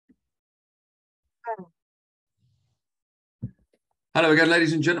Hello again,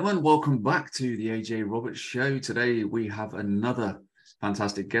 ladies and gentlemen. Welcome back to the AJ Roberts Show. Today we have another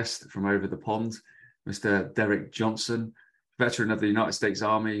fantastic guest from over the pond, Mr. Derek Johnson, veteran of the United States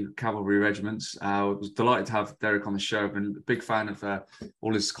Army Cavalry Regiments. I was delighted to have Derek on the show. I've been a big fan of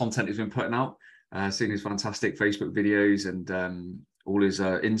all his content he's been putting out, seeing his fantastic Facebook videos and all his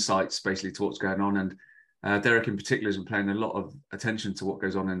insights basically to what's going on. And Derek in particular has been paying a lot of attention to what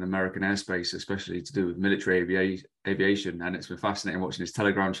goes on in American airspace, especially to do with military aviation. And it's been fascinating watching his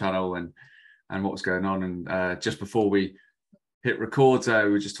Telegram channel and what's going on. And just before we hit record,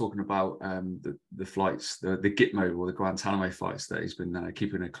 we were just talking about the flights, the Gitmo or the Guantanamo flights that he's been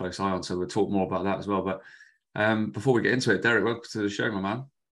keeping a close eye on. So we'll talk more about that as well. But before we get into it, Derek, welcome to the show, my man.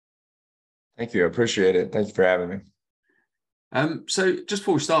 Thank you. I appreciate it. Thank you for having me. So just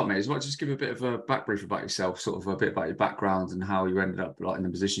before we start, mate, as well, just give a bit of a back brief about yourself, sort of a bit about your background and how you ended up like in the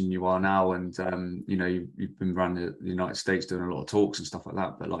position you are now. And, you know, you've been around the United States doing a lot of talks and stuff like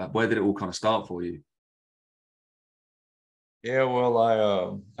that. But like, where did it all kind of start for you? Yeah,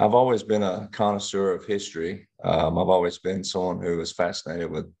 well, I've always been a connoisseur of history. I've always been someone who was fascinated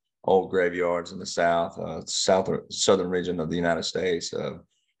with old graveyards in the southern region of the United States.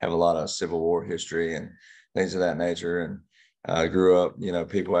 Have a lot of Civil War history and things of that nature. And I grew up, you know,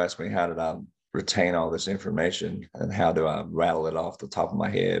 people ask me, how did I retain all this information and how do I rattle it off the top of my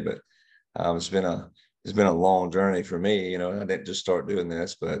head? But it's been a long journey for me. You know, I didn't just start doing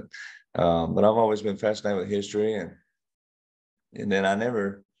this, but I've always been fascinated with history. And then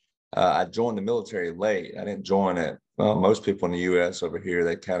I joined the military late. I didn't join it. Most people in the U.S. over here,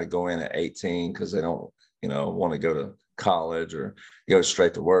 they kind of go in at 18 because they don't, you know, want to go to college or go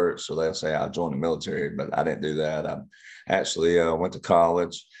straight to work. So they'll say, I'll join the military, but I didn't do that. I actually went to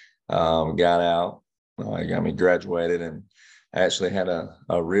college, got out, graduated, and actually had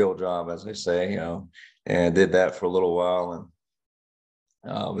a real job, as they say, you know, and did that for a little while.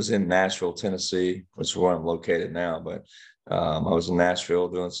 And I was in Nashville, Tennessee, which is where I'm located now. But I was in Nashville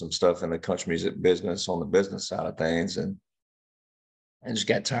doing some stuff in the country music business on the business side of things. And I just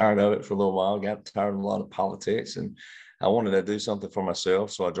got tired of it for a little while, got tired of a lot of politics. And I wanted to do something for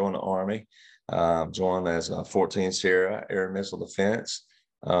myself. So I joined the Army, joined as a 14 Sierra Air Missile Defense.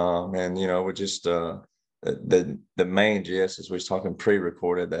 And, you know, we just, the main gist is we're talking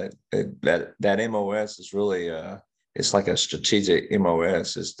pre-recorded that MOS is really, it's like a strategic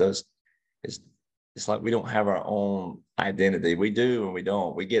MOS. It's like we don't have our own identity. We do and we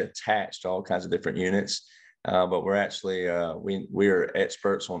don't. We get attached to all kinds of different units, but we're actually we're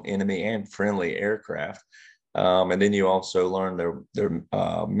experts on enemy and friendly aircraft. And then you also learn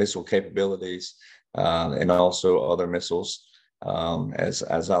their missile capabilities and also other missiles.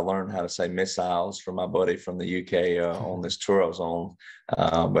 As I learned how to say missiles from my buddy from the UK on this tour I was on.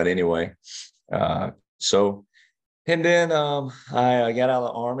 But anyway, so. And then I got out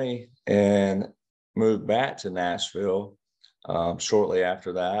of the Army and moved back to Nashville shortly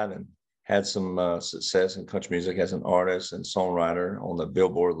after that and had some success in country music as an artist and songwriter on the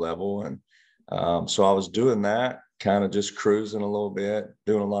Billboard level. And so I was doing that, kind of just cruising a little bit,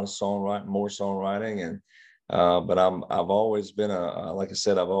 doing a lot of songwriting, more songwriting. And but I've always been like I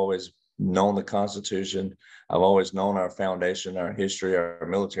said, I've always known the Constitution. I've always known our foundation, our history, our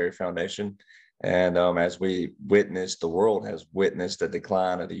military foundation. And as we witnessed, the world has witnessed the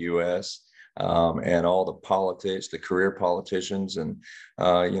decline of the U.S. And all the politics, the career politicians, and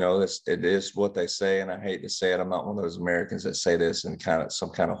you know, it is what they say. And I hate to say it, I'm not one of those Americans that say this in kind of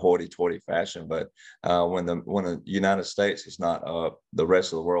some kind of hoity-toity fashion. But when the United States is not up, the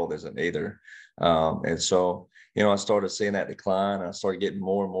rest of the world isn't either. And so, you know, I started seeing that decline. And I started getting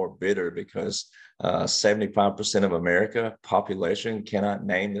more and more bitter because 75% of America population cannot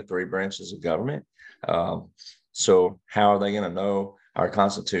name the three branches of government. So how are they going to know our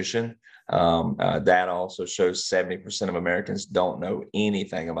Constitution? That also shows 70% of Americans don't know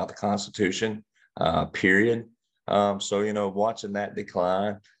anything about the Constitution, period. So, you know, watching that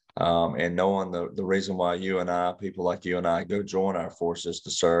decline and knowing the reason why people like you and I go join our forces to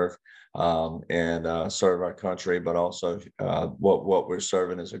serve and serve our country, but also what we're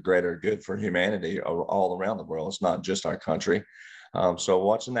serving is a greater good for humanity all around the world. It's not just our country. So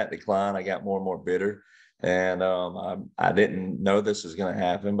watching that decline, I got more and more bitter. And I didn't know this was going to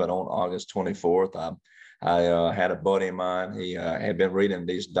happen, but on August 24th, I had a buddy of mine. He had been reading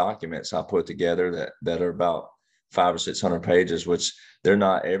these documents I put together that are about 500 or 600 pages, which they're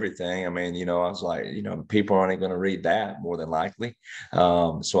not everything. I mean, you know, I was like, you know, people aren't going to read that more than likely.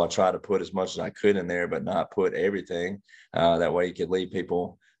 So I tried to put as much as I could in there, but not put everything. That way you could leave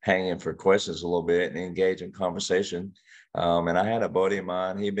people hanging for questions a little bit and engage in conversation. And I had a buddy of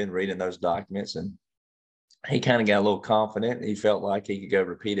mine, he'd been reading those documents, and he kind of got a little confident. He felt like he could go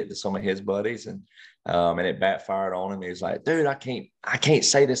repeat it to some of his buddies, and it backfired on him. He was like, dude, I can't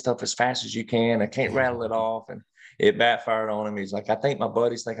say this stuff as fast as you can. I can't rattle it off. And it backfired on him. He's like, I think my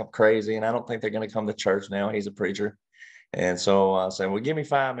buddies think I'm crazy, and I don't think they're going to come to church now. He's a preacher. And so I said, well, give me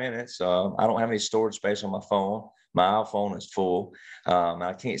 5 minutes. I don't have any storage space on my phone. My iPhone is full.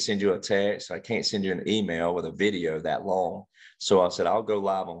 I can't send you a text. I can't send you an email with a video that long. So I said, I'll go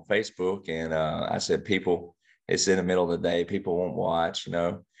live on Facebook. And I said, people, it's in the middle of the day. People won't watch,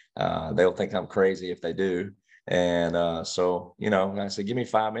 they'll think I'm crazy if they do. And so, I said, give me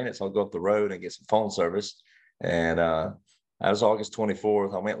 5 minutes. I'll go up the road and get some phone service. And that was August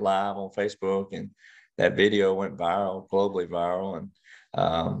 24th. I went live on Facebook, and that video went viral, globally viral.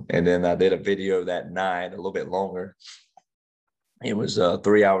 And then I did a video that night, a little bit longer. It was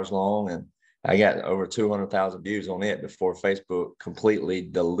 3 hours long, and I got over 200,000 views on it before Facebook completely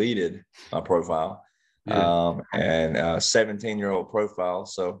deleted my profile. Yeah. And a 17-year-old profile.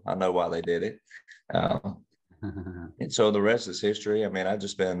 So I know why they did it. And so the rest is history. I mean, I've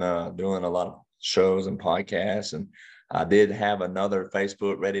just been doing a lot of shows and podcasts, and I did have another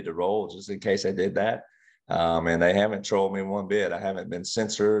Facebook ready to roll just in case I did that. And they haven't trolled me one bit. I haven't been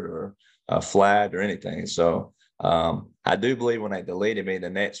censored or flagged or anything. So I do believe when they deleted me, the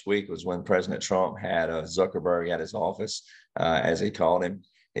next week was when President Trump had Zuckerberg at his office, as he called him.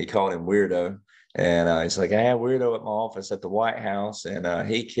 He called him weirdo. And he's like, I had weirdo at my office at the White House, and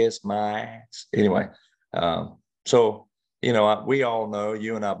he kissed my ass. Anyway, so, we all know,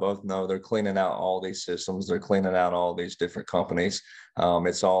 you and I both know, they're cleaning out all these systems. They're cleaning out all these different companies.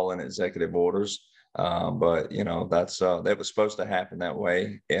 It's all in executive orders. But that's that was supposed to happen that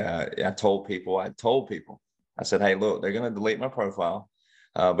way. I told people, I said, hey, look, they're going to delete my profile,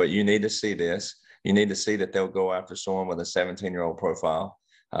 but you need to see this. You need to see that they'll go after someone with a 17-year-old profile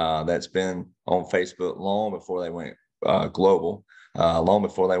that's been on Facebook long before they went global, long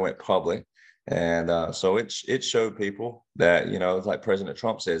before they went public. And so it showed people that, it's like President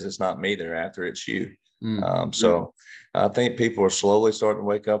Trump says, it's not me they're after, it's you. So I think people are slowly starting to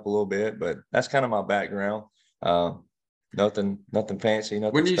wake up a little bit, but that's kind of my background. Nothing fancy.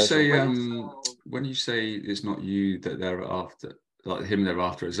 Nothing when you special. say when you say it's not you that they're after, like him they're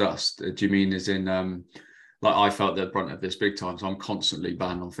after is us, do you mean as in like I felt the brunt of this big time, so I'm constantly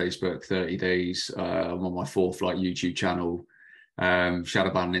banned on Facebook 30 days. I'm on my 4th YouTube channel,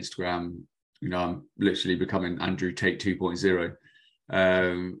 shadow banned on Instagram. I'm literally becoming Andrew Tate 2.0.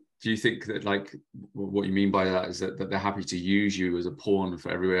 Do you think that, like, what you mean by that is that they're happy to use you as a pawn for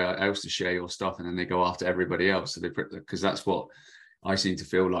everywhere else to share your stuff, and then they go after everybody else? So because that's what I seem to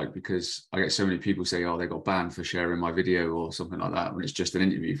feel like, because I get so many people say, oh, they got banned for sharing my video or something like that when it's just an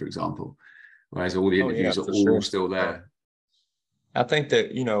interview, for example, whereas all the interviews are all still there. I think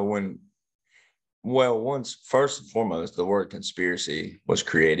that, first and foremost, the word conspiracy was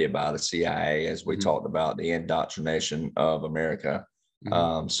created by the CIA, as we talked about the indoctrination of America.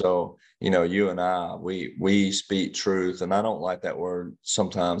 So, you and I, we speak truth, and I don't like that word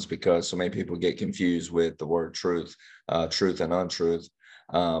sometimes because so many people get confused with the word truth and untruth.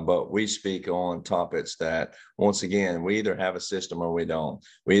 But we speak on topics that, once again, we either have a system or we don't.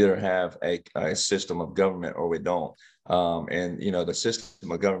 We either have a system of government or we don't. And the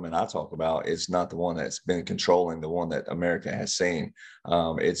system of government I talk about is not the one that's been controlling the one that America has seen.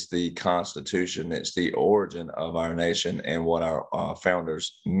 It's the Constitution. It's the origin of our nation and what our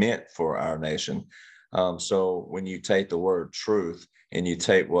founders meant for our nation. So when you take the word truth and you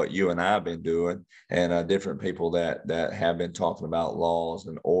take what you and I have been doing, and different people that have been talking about laws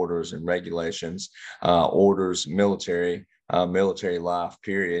and orders and regulations, orders, military life,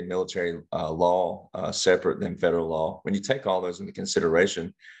 period, military law, separate than federal law. When you take all those into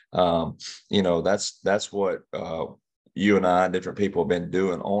consideration, that's what you and I and different people have been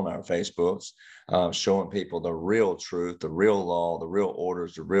doing on our Facebooks, showing people the real truth, the real law, the real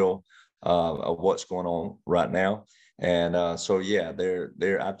orders, the real of what's going on right now. And so, yeah,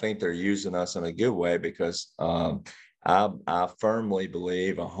 I think they're using us in a good way because I firmly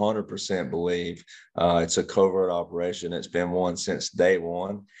believe, 100% believe, it's a covert operation. It's been one since day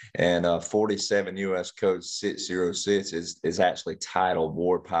one. And 47 U.S. Code 606 is actually titled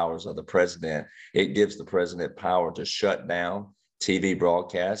War Powers of the President. It gives the president power to shut down TV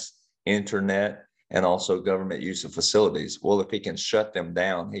broadcasts, internet, and also government use of facilities. Well, if he can shut them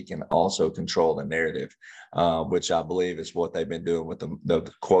down, he can also control the narrative. which I believe is what they've been doing with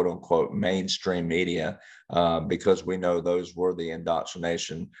the quote unquote mainstream media, because we know those were the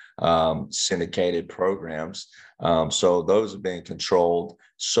indoctrination syndicated programs. So those have been controlled.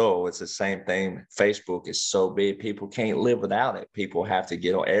 So it's the same thing. Facebook is so big, people can't live without it. People have to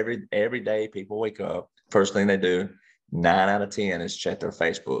get on every day. People wake up, first thing they do, 9 out of 10 is check their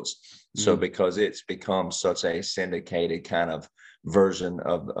Facebooks. So because it's become such a syndicated kind of version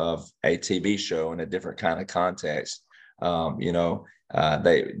of a TV show in a different kind of context, they know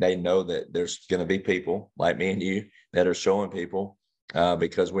that there's going to be people like me and you that are showing people,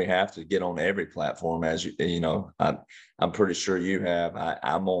 because we have to get on every platform. As you know, I'm pretty sure you have.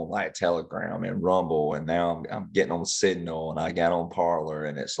 I'm on like Telegram and Rumble, and now I'm getting on Signal, and I got on Parler,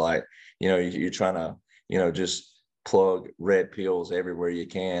 and it's like, you're trying to, just plug red pills everywhere you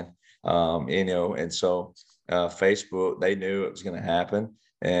can, and so Facebook, they knew it was going to happen.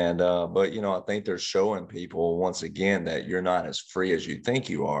 And but I think they're showing people once again that you're not as free as you think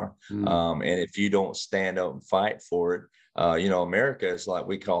you are. And if you don't stand up and fight for it, America is, like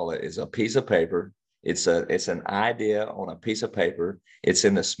we call it, is a piece of paper. It's an idea on a piece of paper. It's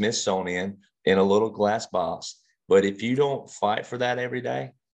in the Smithsonian in a little glass box. But if you don't fight for that every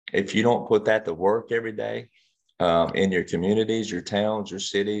day, if you don't put that to work every day, in your communities, your towns, your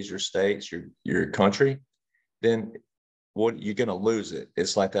cities, your states, your country, then you're going to lose it.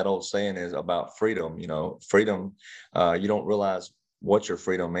 It's like that old saying is about freedom. Freedom, you don't realize what your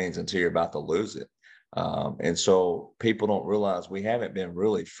freedom means until you're about to lose it. And so people don't realize we haven't been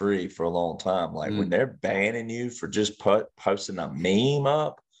really free for a long time. Like when they're banning you for just posting a meme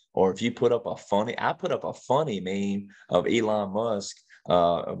up, or if you I put up a funny meme of Elon Musk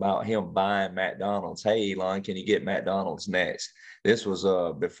about him buying McDonald's. Hey, Elon, can you get McDonald's next? This was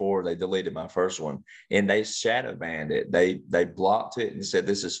before they deleted my first one, and they shadow banned it. They blocked it and said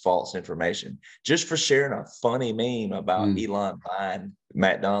this is false information, just for sharing a funny meme about Elon buying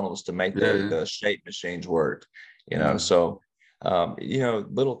McDonald's to make the shape machines work. So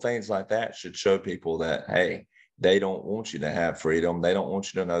little things like that should show people that, hey, they don't want you to have freedom. They don't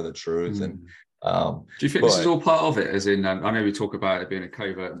want you to know the truth. And do you think this is all part of it? As in, I know we talk about it being a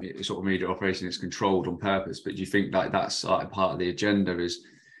covert sort of media operation, it's controlled on purpose, but do you think like that's like part of the agenda? Is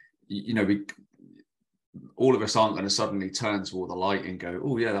all of us aren't going to suddenly turn toward the light and go,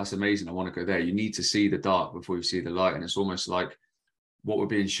 oh yeah, that's amazing, I want to go there. You need to see the dark before you see the light. And it's almost like what we're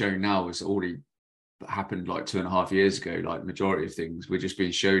being shown now has already happened like 2.5 years ago. Like majority of things, we're just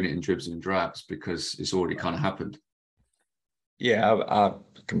being shown it in dribs and drabs because it's already kind of happened. Yeah, I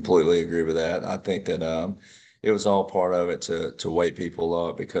completely agree with that. I think that it was all part of it to wake people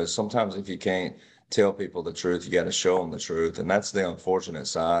up, because sometimes if you can't tell people the truth, you got to show them the truth. And that's the unfortunate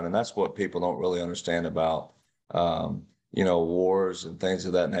side. And that's what people don't really understand about, wars and things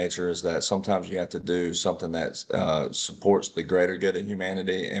of that nature, is that sometimes you have to do something that supports the greater good of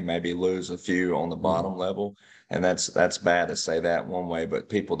humanity and maybe lose a few on the bottom level. And that's bad to say that one way, but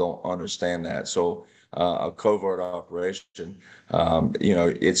people don't understand that. So a covert operation,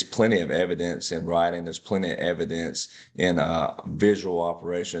 it's plenty of evidence in writing. There's plenty of evidence in visual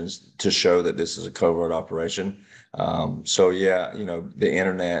operations to show that this is a covert operation. So the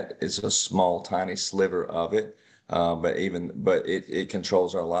internet is a small, tiny sliver of it. But it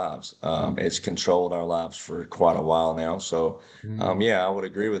controls our lives. It's controlled our lives for quite a while now. So, I would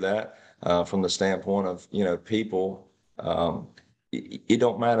agree with that from the standpoint of, people. It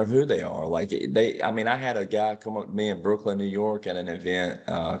don't matter who they are. Like I had a guy come up to me in Brooklyn, New York at an event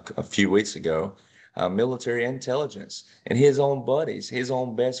a few weeks ago, military intelligence, and his own buddies, his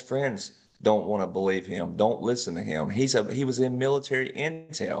own best friends don't want to believe him, don't listen to him. He was in military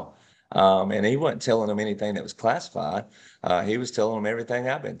intel. And he wasn't telling them anything that was classified. He was telling them everything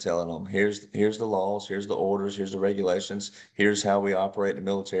I've been telling them. Here's the laws, here's the orders, here's the regulations, here's how we operate in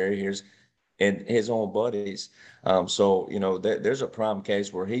the military, and his own buddies. There's a prime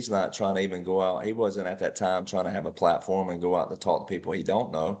case where he's not trying to even go out. He wasn't at that time trying to have a platform and go out to talk to people he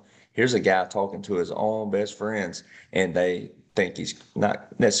don't know. Here's a guy talking to his own best friends, and they think he's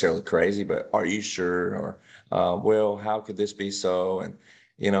not necessarily crazy, but are you sure? Or, well, how could this be so? And,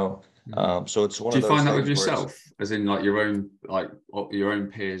 so it's one of those things. Do you find that with yourself, as in like your own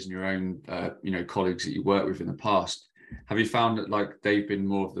peers and your own, colleagues that you worked with in the past? Have you found that like they've been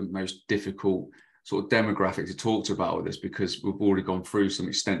more of the most difficult sort of demographic to talk to about all this, because we've already gone through some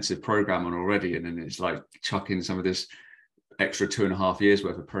extensive programming already, and then it's like chucking some of this extra 2.5 years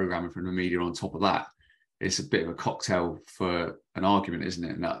worth of programming from the media on top of that? It's a bit of a cocktail for an argument, isn't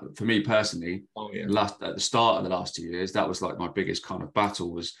it? And that, for me personally, at the start of the last 2 years, that was like my biggest kind of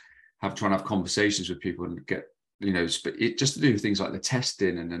battle, was trying to have conversations with people and get it just to do things like the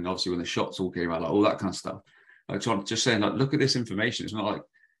testing, and then obviously when the shots all came out, like all that kind of stuff. Like just saying, like, look at this information. It's not like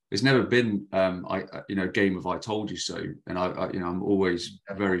there's never been game of I told you so, and I'm always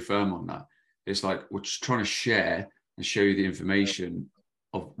very firm on that. It's like we're just trying to share and show you the information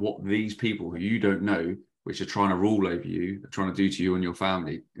of what these people who you don't know, which are trying to rule over you, are trying to do to you and your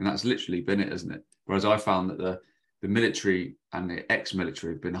family, and that's literally been it, isn't it? Whereas I found that the military and the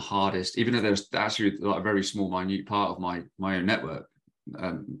ex-military have been the hardest, even though there's actually like a very small, minute part of my own network,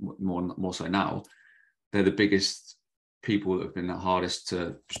 more so now, they're the biggest people that have been the hardest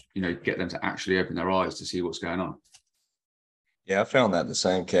to, get them to actually open their eyes to see what's going on. Yeah, I found that the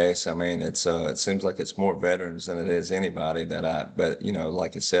same case. I mean, it seems like it's more veterans than it is anybody but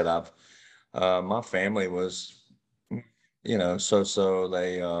like I said, my family was, so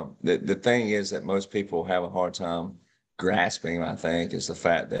the thing is that most people have a hard time grasping, I think, is the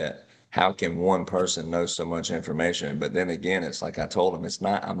fact that how can one person know so much information? But then again, it's like I told them,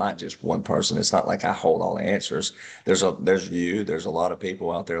 I'm not just one person. It's not like I hold all the answers. There's a lot of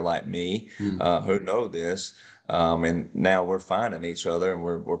people out there like me, who know this. And now we're finding each other, and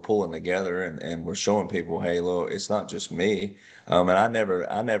we're pulling together, and we're showing people, hey, look, it's not just me. And I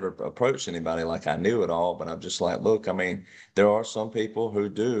never approached anybody like I knew it all, but I'm just like, look, I mean, there are some people who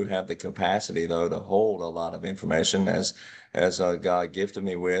do have the capacity though to hold a lot of information, as God gifted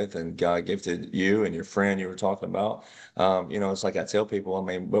me with, and God gifted you and your friend you were talking about. It's like I tell people, I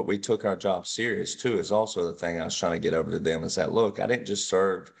mean, but we took our job serious too, is also the thing I was trying to get over to them, is that, look, I didn't just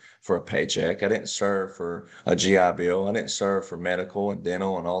serve for a paycheck. I didn't serve for a GI Bill. I didn't serve for medical and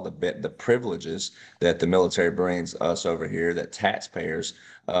dental and all the privileges that the military brings us over here, that taxpayers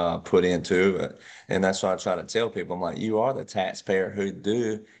put into it. And that's why I try to tell people, I'm like, you are the taxpayer who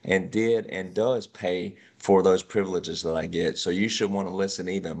did and does pay for those privileges that I get. So you should want to listen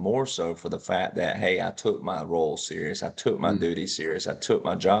even more so for the fact that, hey, I took my role serious. I took my duty serious. I took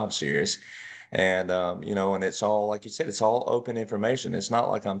my job serious. And, and it's all, like you said, it's all open information. It's not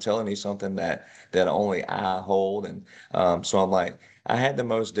like I'm telling you something that only I hold. And so I'm like, I had the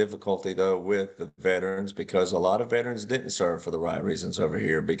most difficulty though with the veterans, because a lot of veterans didn't serve for the right reasons over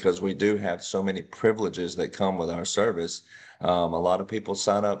here, because we do have so many privileges that come with our service. A lot of people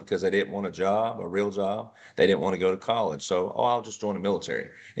sign up because they didn't want a real job. They didn't want to go to college. So, I'll just join the military.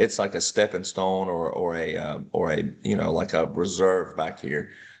 It's like a stepping stone or like a reserve back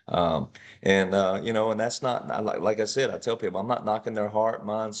here. And that's not, like I said, I tell people, I'm not knocking their heart,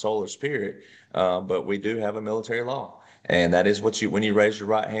 mind, soul, or spirit, but we do have a military law. And that is when you raise your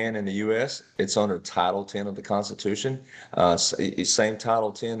right hand in the U.S., it's under Title 10 of the Constitution, same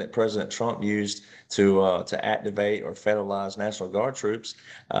Title 10 that President Trump used to activate or federalize National Guard troops.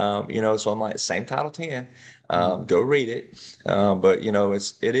 So I'm like, same Title 10. Go read it. But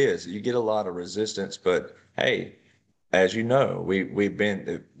you get a lot of resistance. But hey, as you know,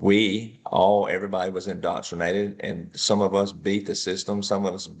 everybody was indoctrinated, and some of us beat the system. Some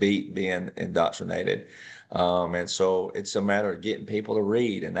of us beat being indoctrinated. And so it's a matter of getting people to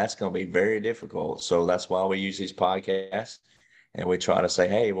read, and that's going to be very difficult. So that's why we use these podcasts, and we try to say,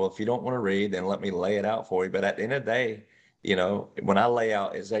 hey, well, if you don't want to read, then let me lay it out for you. But at the end of the day, when I lay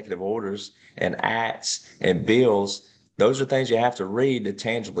out executive orders and acts and bills, those are things you have to read to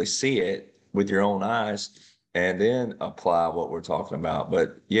tangibly see it with your own eyes, and then apply what we're talking about.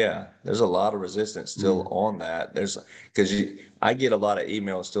 But yeah, there's a lot of resistance still on that. I get a lot of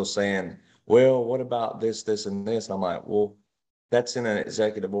emails still saying, well, what about this, this, and this? And I'm like, well, that's in an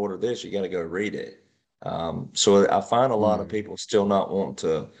executive order. You got to go read it. So I find a lot of people still not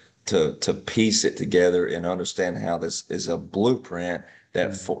wanting to piece it together and understand how this is a blueprint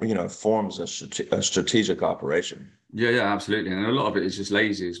that forms a strategic operation. Yeah, absolutely. And a lot of it is just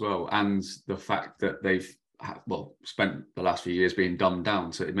lazy as well, and the fact that they've spent the last few years being dumbed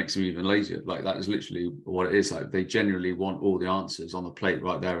down, so it makes them even lazier. Like, that is literally what it is. Like, they genuinely want all the answers on the plate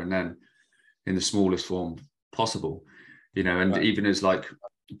right there and then, in the smallest form possible, and right. Even as like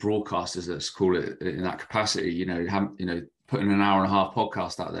broadcasters, let's call it, in that capacity, putting an hour and a half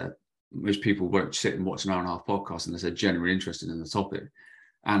podcast out there, most people won't sit and watch an hour and a half podcast unless they're genuinely interested in the topic,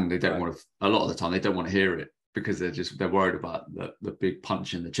 and they don't want to. A lot of the time, they don't want to hear it because they're worried about the big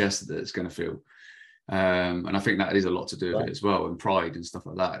punch in the chest that it's going to feel. And I think that is a lot to do with it as well, and pride and stuff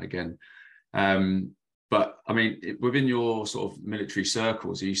like that. And again, but I mean, within your sort of military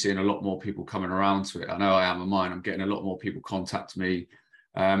circles, are you seeing a lot more people coming around to it? I know I am of mine. I'm getting a lot more people contact me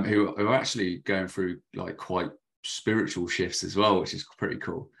who are actually going through like quite spiritual shifts as well, which is pretty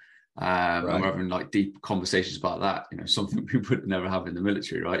cool. And we're having like deep conversations about that, something we would never have in the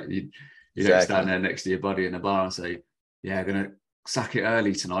military, right? You don't stand there next to your buddy in a bar and say, yeah, sack it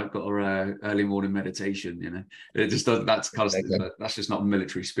early tonight. Got a early morning meditation. You know, it just doesn't. That's kind Exactly. of that's just not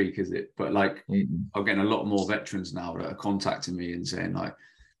military speak, is it? But like, Mm-mm. I'm getting a lot more veterans now that are contacting me and saying like,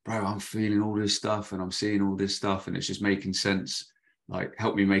 bro, I'm feeling all this stuff and I'm seeing all this stuff and it's just making sense. Like,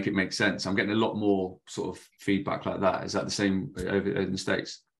 help me make it make sense. I'm getting a lot more sort of feedback like that. Is that the same over in the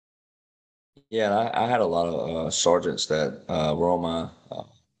States? Yeah, I had a lot of sergeants that were on my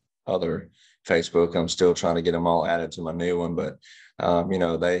other Facebook. I'm still trying to get them all added to my new one, but you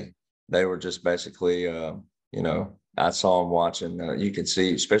know, they were just basically, you know, I saw them watching. You could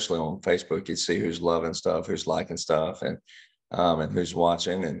see, especially on Facebook, you'd see who's loving stuff, who's liking stuff, and who's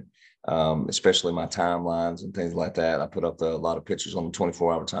watching, and especially my timelines and things like that. I put up a lot of pictures on the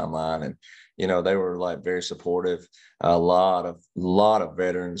 24-hour timeline, and you know, they were like very supportive. A lot of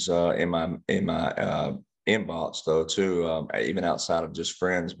veterans in my inbox though too, even outside of just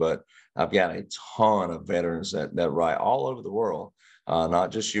friends. But I've got a ton of veterans that write all over the world, not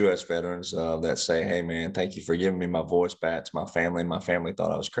just U.S. veterans that say, "Hey man, thank you for giving me my voice back to my family. My family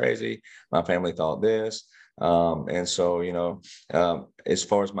thought I was crazy. My family thought this." And so, you know, as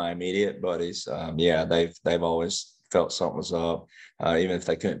far as my immediate buddies, yeah, they've always felt something was up, even if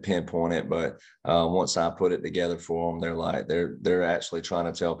they couldn't pinpoint it. But once I put it together for them, they're like they're actually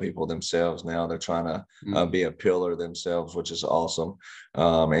trying to tell people themselves now. They're trying to be a pillar themselves, which is awesome,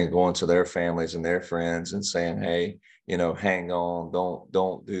 and going to their families and their friends and saying, "Hey, you know, hang on,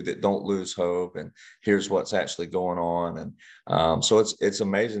 don't do that, don't lose hope, and here's what's actually going on." And so it's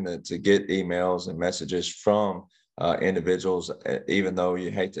amazing to get emails and messages from individuals, even though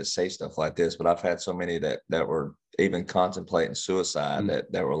you hate to say stuff like this, but I've had so many that were even contemplating suicide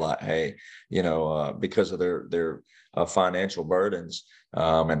that were like, "Hey, you know, because of their financial burdens,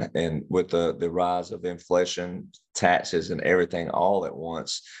 and with the rise of inflation, taxes, and everything all at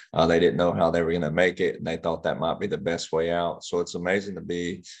once, they didn't know how they were going to make it, and they thought that might be the best way out." So it's amazing to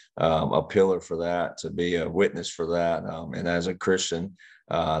be a pillar for that, to be a witness for that, and as a Christian,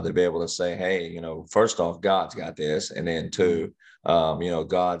 to be able to say, "Hey, you know, first off, God's got this," and then two, you know,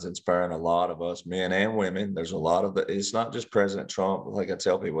 God's inspiring a lot of us, men and women. There's a lot of it's not just President Trump. Like I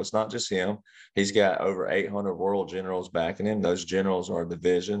tell people, it's not just him. He's got over 800 world generals backing him. Those generals are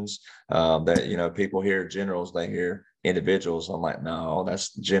divisions that, you know, people hear generals, they hear individuals. I'm like, no,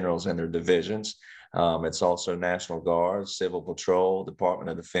 that's generals and their divisions. It's also National Guard, Civil Patrol, Department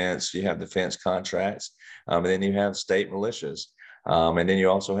of Defense. You have defense contracts, and then you have state militias. And then you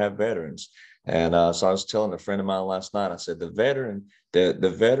also have veterans. And so I was telling a friend of mine last night, I said, the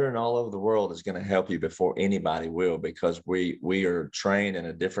veteran all over the world is going to help you before anybody will, because we are trained in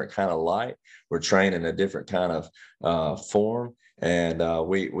a different kind of light. We're trained in a different kind of form. And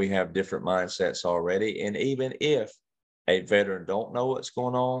we have different mindsets already. And even if a veteran don't know what's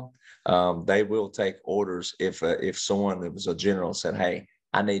going on, they will take orders. If someone that was a general said, "Hey,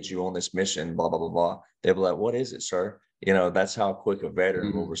 I need you on this mission," blah, blah, blah, blah, they'll be like, "What is it, sir?" You know, that's how quick a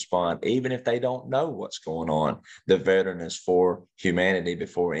veteran will respond. Even if they don't know what's going on, the veteran is for humanity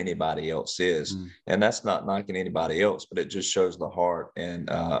before anybody else is. And that's not knocking anybody else, but it just shows the heart and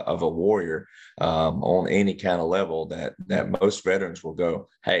of a warrior on any kind of level, that most veterans will go,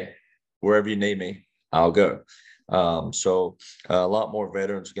 "Hey, wherever you need me, I'll go." So a lot more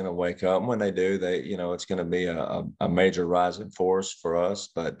veterans are going to wake up. And when they do, you know, it's going to be a major rising force for us.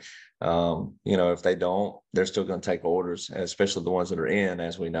 But you know, if they don't, they're still going to take orders, especially the ones that are in,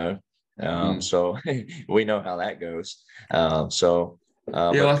 as we know. So we know how that goes. Yeah,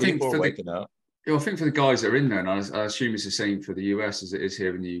 But I think people are for waking up. I think for the guys that are in there, and I assume it's the same for the US as it is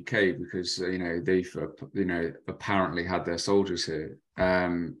here in the UK, because you know they've apparently had their soldiers here,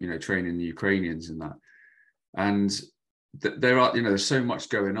 you know, training the Ukrainians and that, and there are, you know, there's so much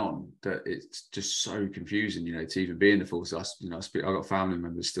going on that it's just so confusing, you know, to even be in the force. I've got family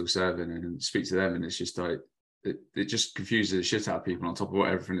members still serving and speak to them, and it's just like it just confuses the shit out of people on top of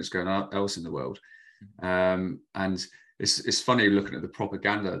everything that's going on else in the world. And it's funny looking at the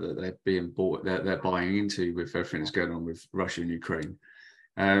propaganda that they're being bought, they're buying into with everything that's going on with Russia and Ukraine.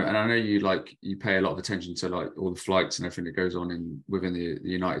 And I know you pay a lot of attention to like all the flights and everything that goes on within the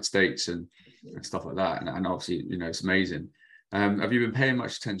United States and stuff like that. And obviously, you know, it's amazing. Have you been paying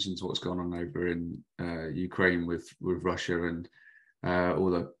much attention to what's going on over in Ukraine with Russia and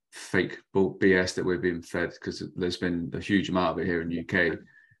all the fake BS that we're being fed? Because there's been a huge amount of it here in the UK.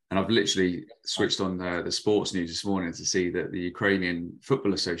 And I've literally switched on the sports news this morning to see that the Ukrainian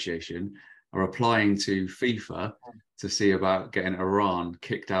Football Association are applying to FIFA to see about getting Iran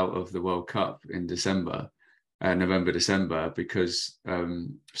kicked out of the World Cup in November, December, because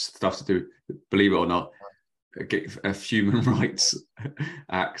stuff to do, believe it or not, human rights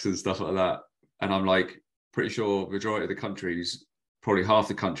acts and stuff like that. And I'm like, pretty sure majority of the countries probably half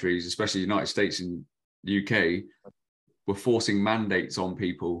the countries, especially the United States and UK, were forcing mandates on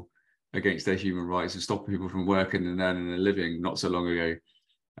people against their human rights and stopping people from working and earning a living not so long ago.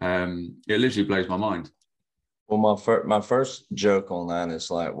 It literally blows my mind. Well, my first joke on that is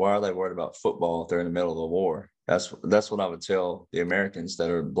like, why are they worried about football if they're in the middle of a war? That's what I would tell the Americans that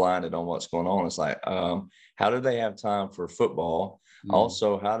are blinded on what's going on. It's like, how do they have time for football?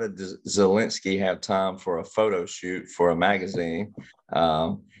 Also, how did Zelensky have time for a photo shoot for a magazine?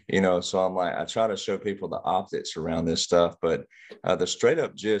 So I'm like, I try to show people the optics around this stuff, but the straight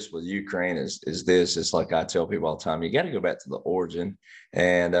up gist with Ukraine is this. It's like I tell people all the time, you got to go back to the origin.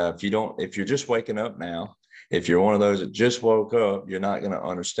 And if you're just waking up now, if you're one of those that just woke up, you're not going to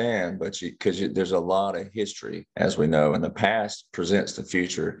understand, but because there's a lot of history, as we know, and the past presents the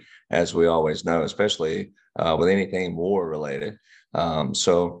future, as we always know, especially with anything war related.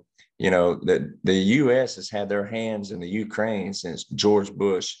 The U.S. has had their hands in the Ukraine since George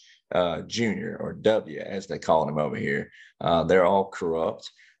Bush Jr. or W, as they call him over here. They're all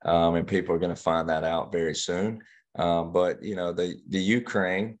corrupt, and people are going to find that out very soon. But the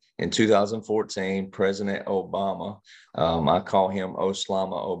Ukraine in 2014, President Obama, I call him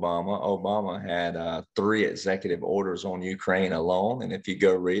Oslama Obama. Obama had 3 executive orders on Ukraine alone. And if you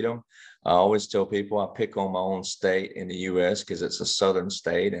go read them, I always tell people I pick on my own state in the U.S. because it's a southern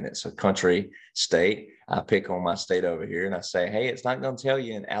state and it's a country state. I pick on my state over here and I say, hey, it's not going to tell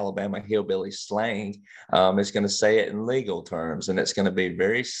you in Alabama hillbilly slang. It's going to say it in legal terms, and it's going to be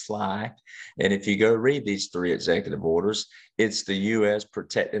very sly. And if you go read these 3 executive orders, it's the U.S.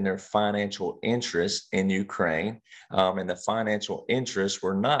 protecting their financial interests in Ukraine. And the financial interests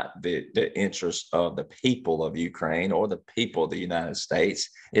were not the interests of the people of Ukraine or the people of the United States.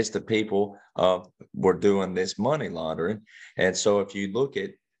 It's the people were doing this money laundering. And so if you look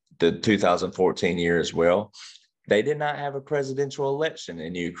at the 2014 year as well, they did not have a presidential election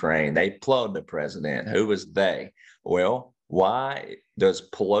in Ukraine. They plugged the president. Who was they? Well, why does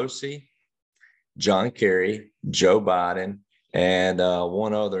Pelosi, John Kerry, Joe Biden, and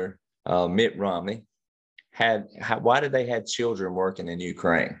one other, Mitt Romney, why did they have children working in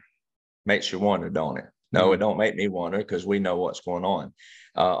Ukraine? Makes you wonder, don't it? No, it don't make me wonder because we know what's going on.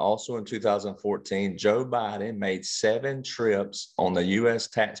 Also in 2014, Joe Biden made 7 trips on the U.S.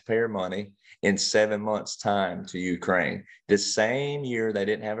 taxpayer money in 7 months' time to Ukraine. The same year they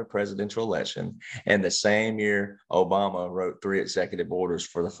didn't have a presidential election, and the same year Obama wrote 3 executive orders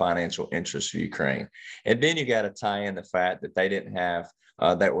for the financial interests of Ukraine. And then you got to tie in the fact that they didn't have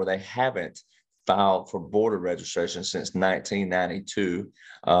they haven't filed for border registration since 1992,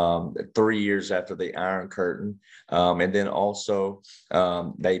 3 years after the Iron Curtain. And then also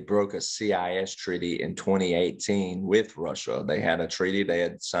they broke a CIS treaty in 2018 with Russia. They had a treaty they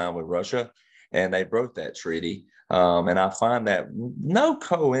had signed with Russia, and they broke that treaty. And I find that no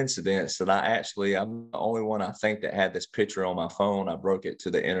coincidence that I'm the only one I think that had this picture on my phone. I broke it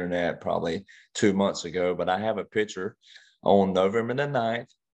to the internet probably 2 months ago, but I have a picture on November the 9th,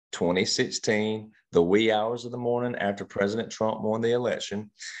 2016, the wee hours of the morning after President Trump won the election.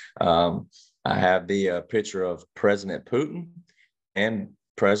 I have the picture of President Putin and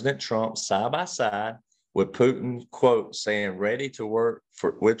President Trump side by side, with Putin, quote, saying ready to work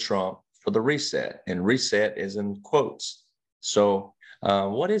with Trump for the reset. And reset is in quotes. So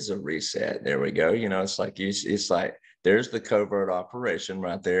what is a reset? There we go. It's like there's the covert operation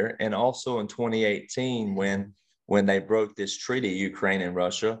right there. And also in 2018, when they broke this treaty, Ukraine and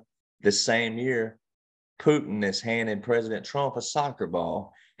Russia, the same year, Putin is handing President Trump a soccer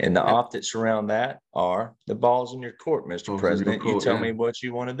ball. And the optics around that are the ball's in your court, Mr. President. You tell me what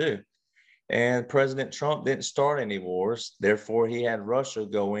you want to do. And President Trump didn't start any wars. Therefore, he had Russia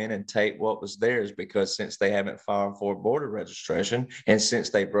go in and take what was theirs, because since they haven't filed for border registration and since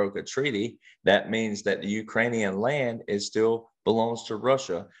they broke a treaty, that means that the Ukrainian land still belongs to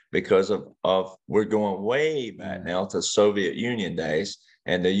Russia because of we're going way back now to Soviet Union days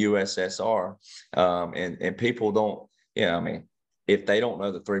and the USSR. And people don't, if they don't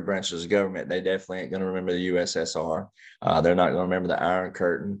know the 3 branches of government, they definitely ain't going to remember the USSR. They're not going to remember the Iron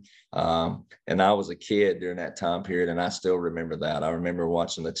Curtain. And I was a kid during that time period, and I still remember that. I remember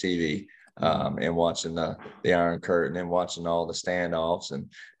watching the TV and watching the Iron Curtain and watching all the standoffs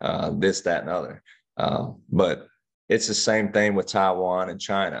and this, that, and other. But it's the same thing with Taiwan and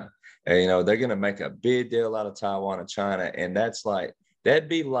China. And, they're going to make a big deal out of Taiwan and China. And that'd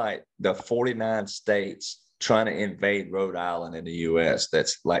be like the 49 states trying to invade Rhode Island in the U.S.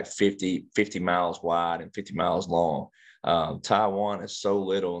 That's like 50 miles wide and 50 miles long. Taiwan is so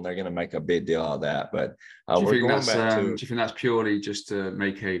little, and they're going to make a big deal out of that. But do you think that's purely just to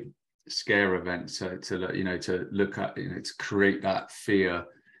make a scare event to look at, to create that fear,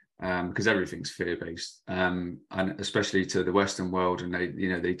 because everything's fear based, and especially to the Western world. And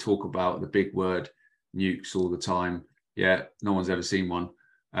they talk about the big word nukes all the time. Yeah, no one's ever seen one.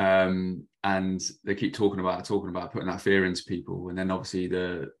 And they keep talking about putting that fear into people. And then obviously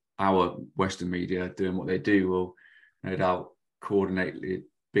our Western media doing what they do will no doubt coordinate,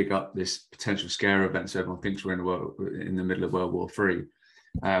 big up this potential scare event, so everyone thinks we're in the middle of World War III,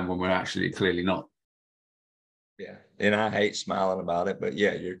 when we're actually clearly not. Yeah, and I hate smiling about it, but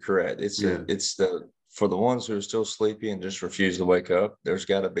yeah, you're correct. For the ones who are still sleepy and just refuse to wake up, there's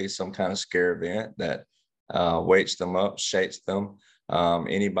got to be some kind of scare event that wakes them up, shakes them.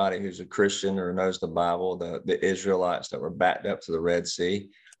 Anybody who's a Christian or knows the Bible, the Israelites that were backed up to the Red Sea,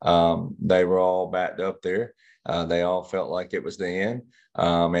 they were all backed up there. They all felt like it was the end.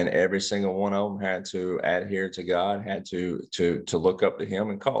 And every single one of them had to adhere to God, had to look up to him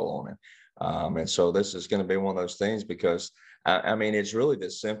and call on him. And so this is going to be one of those things, because I mean, it's really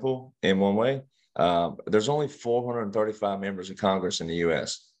this simple in one way. There's only 435 members of Congress in the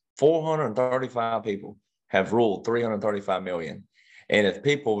U.S. 435 people have ruled 335 million. And if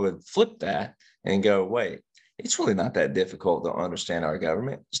people would flip that and go, wait, it's really not that difficult to understand our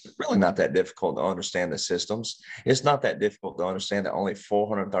government. It's really not that difficult to understand the systems. It's not that difficult to understand that only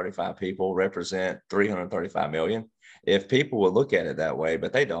 435 people represent 335 million. If people would look at it that way,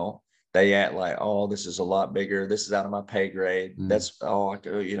 but they don't. They act like, oh, this is a lot bigger. This is out of my pay grade. That's,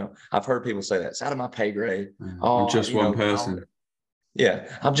 I've heard people say that. It's out of my pay grade. I'm just one person.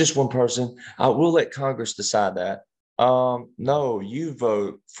 I'm just one person. We'll let Congress decide that. No, you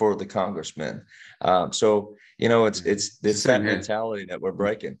vote for the congressman. So, it's that mentality that we're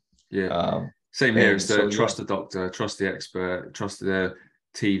breaking. Yeah. Same here. It's trust the doctor, trust the expert, trust the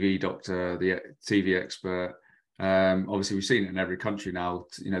TV doctor, the TV expert. Obviously, we've seen it in every country now.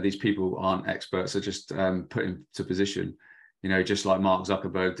 These people aren't experts; they're just put into position. Just like Mark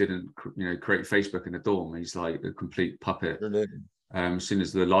Zuckerberg didn't, create Facebook in a dorm. He's like a complete puppet. As soon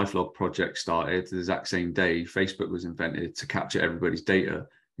as the LifeLog project started, the exact same day, Facebook was invented to capture everybody's data.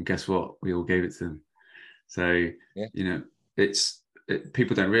 And guess what? We all gave it to them. So,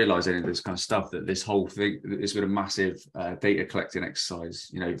 people don't realize any of this kind of stuff, that this whole thing is with a massive data collecting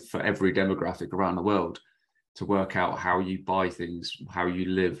exercise, for every demographic around the world, to work out how you buy things, how you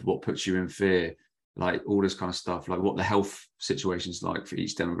live, what puts you in fear, like all this kind of stuff, like what the health situation's like for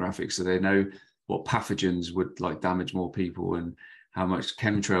each demographic. So they know what pathogens would like damage more people, and how much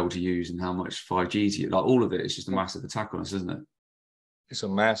chemtrail to use, and how much 5G to use. Like all of it is just a massive attack on us, isn't it? It's a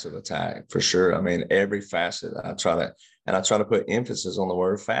massive attack for sure. I mean, every facet. I try to put emphasis on the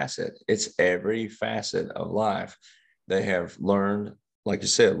word facet. It's every facet of life. They have learned, like you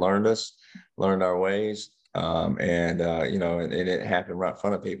said, learned our ways. And it happened right in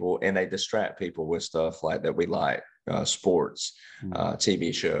front of people, and they distract people with stuff like that we like, sports,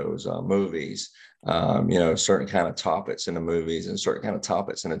 TV shows, movies, certain kind of topics in the movies and certain kind of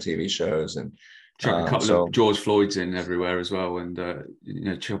topics in the TV shows. And chuck a couple of George Floyd's in everywhere as well, and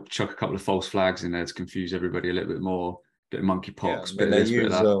chuck a couple of false flags in there to confuse everybody a little bit more. Bit of monkeypox, bit of this, bit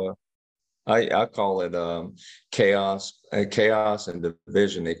of that. I call it chaos. Chaos and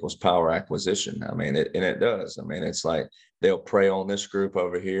division equals power acquisition. I mean, it does. I mean, it's like they'll prey on this group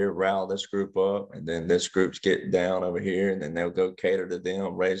over here, rile this group up, and then this group's getting down over here, and then they'll go cater to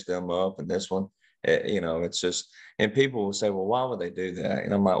them, raise them up, and this one, it's just. And people will say, well, why would they do that?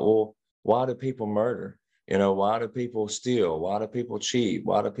 And I'm like, well, why do people murder? Why do people steal? Why do people cheat?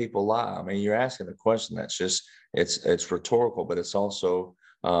 Why do people lie? I mean, you're asking a question that's just it's rhetorical, but it's also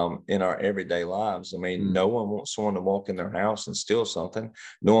in our everyday lives. I mean, no one wants someone to walk in their house and steal something.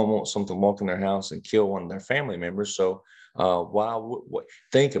 No one wants someone to walk in their house and kill one of their family members. So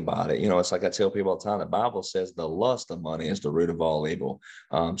think about it. It's like I tell people all the time, the Bible says the lust of money is the root of all evil.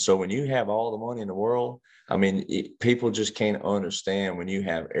 So when you have all the money in the world, I mean, people just can't understand when you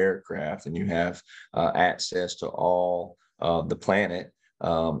have aircraft and you have access to all the planet,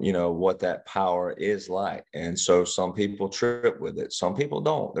 what that power is like. And so some people trip with it. Some people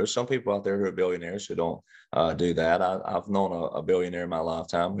don't. There's some people out there who are billionaires who don't do that. I've known a billionaire in my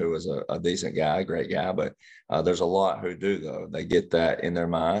lifetime who was a decent guy, a great guy, but there's a lot who do, though. They get that in their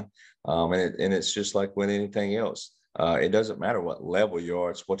mind. And it's just like with anything else. It doesn't matter what level you are,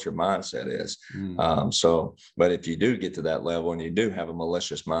 it's what your mindset is. But if you do get to that level and you do have a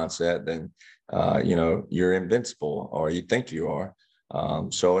malicious mindset, then, you're invincible, or you think you are.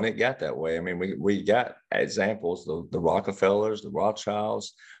 And it got that way. I mean, we got examples, the Rockefellers, the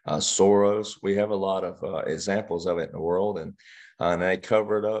Rothschilds, Soros. We have a lot of examples of it in the world, and they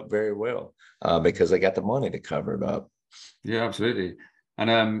cover it up very well because they got the money to cover it up. Yeah, absolutely.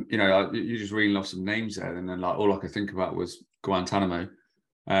 And you just reeling off some names there, and then like all I could think about was Guantanamo.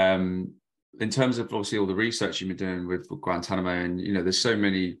 In terms of obviously all the research you've been doing with Guantanamo, and there's so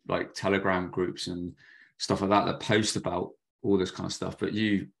many like Telegram groups and stuff like that post about all this kind of stuff, but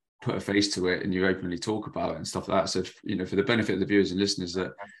you put a face to it and you openly talk about it and stuff like that. So for the benefit of the viewers and listeners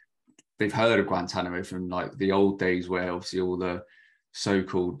that they've heard of Guantanamo from like the old days, where obviously all the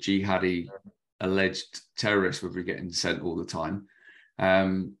so-called jihadi alleged terrorists would be getting sent all the time.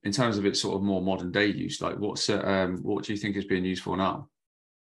 In terms of its sort of more modern day use, like what do you think is being used for now?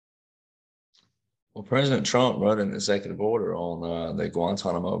 Well, President Trump wrote an executive order on the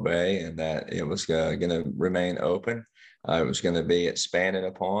Guantanamo Bay, and that it was going to remain open. It was going to be expanded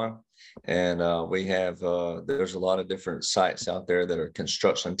upon. And we have, there's a lot of different sites out there that are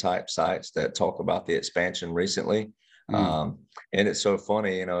construction type sites that talk about the expansion recently. And it's so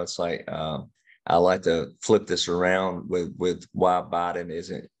funny, it's like, I like to flip this around with why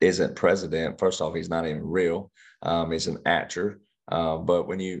Biden isn't president. First off, he's not even real. He's an actor. But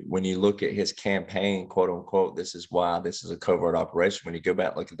when you look at his campaign, quote unquote, this is why this is a covert operation. When you go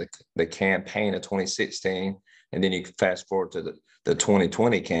back, look at the campaign of 2016, and then you fast forward to the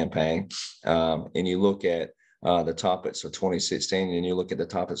 2020 campaign, and you look at the topics of 2016, and you look at the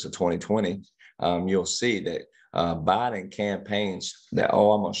topics of 2020, you'll see that Biden campaigns that,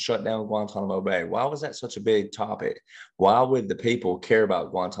 I'm going to shut down Guantanamo Bay. Why was that such a big topic? Why would the people care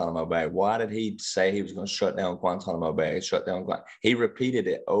about Guantanamo Bay? Why did he say he was going to shut down Guantanamo Bay, He repeated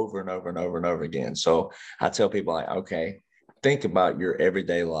it over and over and over and over again. So I tell people, like, okay, think about your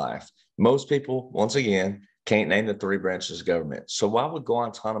everyday life. Most people, once again, can't name the three branches of government. So why would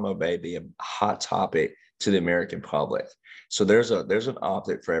Guantanamo Bay be a hot topic to the American public? So there's an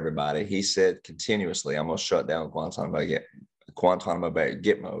optic for everybody. He said continuously, I'm going to shut down Guantanamo Bay,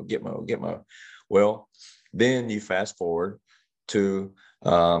 Gitmo. Well, then you fast forward to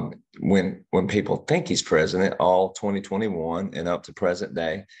when people think he's president, all 2021 and up to present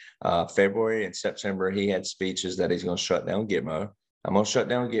day, February and September, he had speeches that he's going to shut down Gitmo. I'm going to shut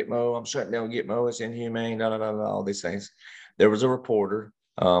down Gitmo. I'm shutting down Gitmo. It's inhumane, all these things. There was a reporter.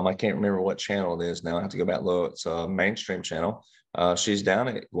 I can't remember what channel it is now. I have to go back and look. It's a mainstream channel. She's down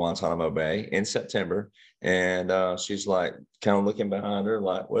at Guantanamo Bay in September, and she's like kind of looking behind her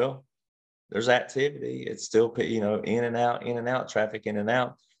like, well, there's activity. It's still, in and out, traffic in and out.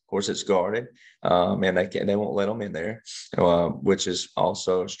 Of course, it's guarded, and they won't let them in there, which is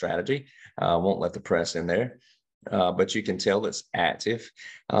also a strategy. Won't let the press in there. But you can tell it's active.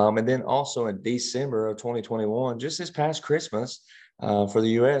 And then also in December of 2021, just this past Christmas, for the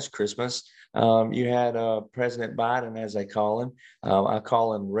U.S. Christmas, you had President Biden, as they call him. I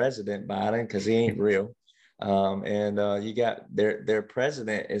call him Resident Biden because he ain't real. And you got their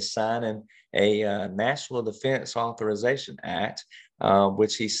president is signing a National Defense Authorization Act,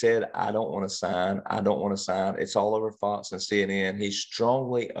 which he said, I don't want to sign. It's all over Fox and CNN. He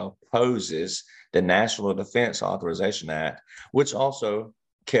strongly opposes the National Defense Authorization Act, which also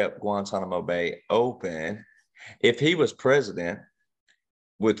kept Guantanamo Bay open. If he was president,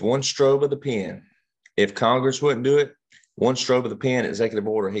 with one stroke of the pen, if Congress wouldn't do it, one stroke of the pen, executive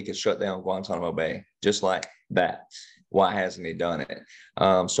order, he could shut down Guantanamo Bay just like that. Why hasn't he done it?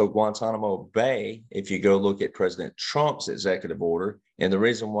 So Guantanamo Bay, if you go look at President Trump's executive order, and the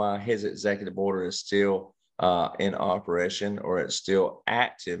reason why his executive order is still in operation, or it's still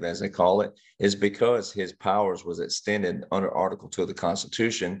active, as they call it, is because his powers was extended under Article 2 of the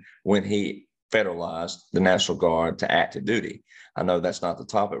Constitution when he federalized the National Guard to active duty. I know that's not the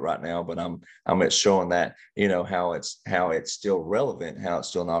topic right now, but I'm showing that, how it's still relevant, how it's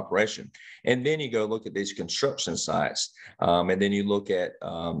still in operation. And then you go look at these construction sites, and then you look at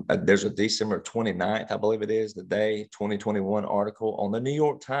there's a December 29th, I believe it is, the day 2021 article on the New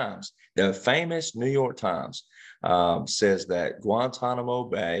York Times. The famous New York Times says that Guantanamo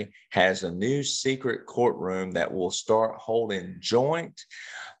Bay has a new secret courtroom that will start holding joint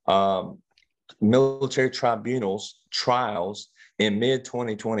military trials in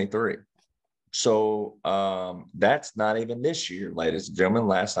mid-2023. So that's not even this year, ladies and gentlemen.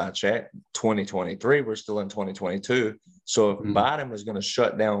 Last I checked, 2023, we're still in 2022. So if Biden was going to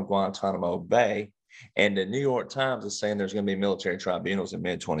shut down Guantanamo Bay, and the New York Times is saying there's going to be military tribunals in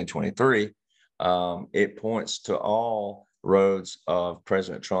mid-2023, it points to all roads of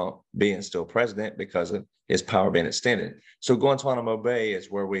President Trump being still president because of his power being extended. So Guantanamo Bay is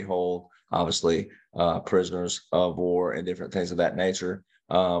where we hold, obviously, prisoners of war and different things of that nature.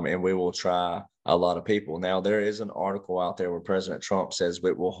 And we will try a lot of people. Now, there is an article out there where President Trump says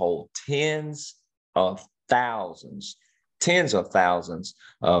it will hold tens of thousands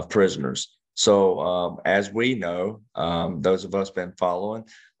of prisoners. So as we know, those of us been following,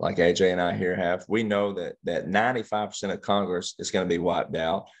 like AJ and I here have, we know that 95% of Congress is going to be wiped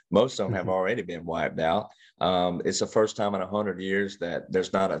out. Most of them have already been wiped out. It's the first time in 100 years that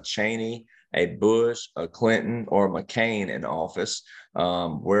there's not a Cheney, a Bush, a Clinton, or a McCain in office.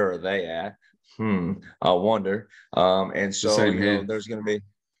 Where are they at? I wonder. And The so, same here. there's going to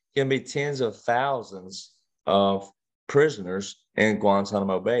be tens of thousands of prisoners in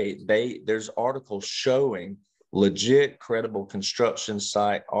Guantanamo Bay. There's articles showing, legit credible construction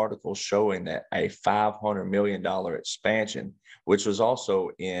site articles showing that a $500 million expansion, which was also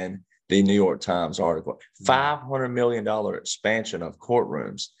in the New York Times article, $500 million expansion of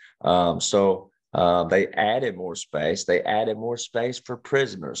courtrooms. They added more space. They added more space for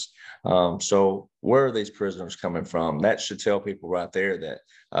prisoners. So where are these prisoners coming from? That should tell people right there that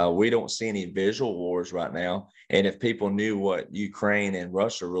we don't see any visual wars right now. And if people knew what Ukraine and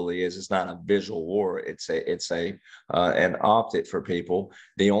Russia really is, it's not a visual war. It's an optic for people.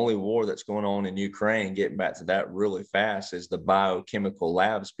 The only war that's going on in Ukraine, getting back to that really fast, is the biochemical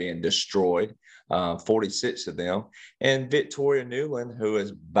labs being destroyed, 46 of them. And Victoria Nuland, who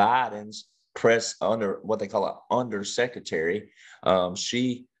is Biden's press under what they call an undersecretary,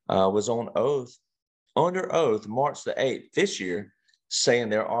 she was under oath March the 8th this year, saying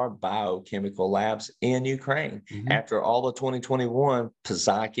there are biochemical labs in Ukraine. After all of 2021,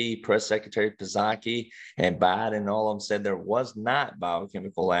 Psaki, Press Secretary Psaki, and Biden and all of them said there was not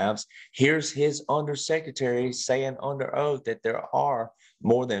biochemical labs. Here's his undersecretary saying under oath that there are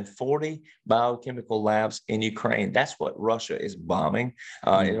more than 40 biochemical labs in Ukraine. That's what Russia is bombing.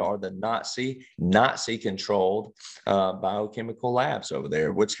 Are the Nazi-controlled biochemical labs over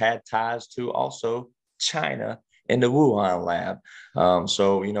there, which had ties to also China in the Wuhan lab.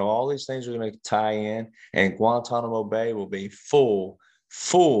 So, all these things are going to tie in, and Guantanamo Bay will be full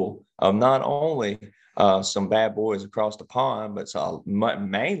of not only some bad boys across the pond, but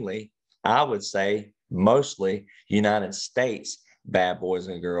mainly, I would say, mostly United States bad boys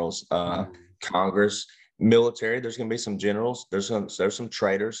and girls, Congress, military. There's going to be some generals. There's some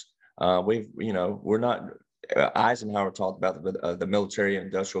traitors. We're not. Eisenhower talked about the military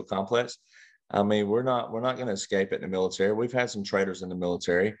industrial complex. I mean, we're not going to escape it in the military. We've had some traitors in the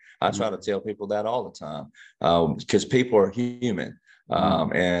military. I try to tell people that all the time because people are human.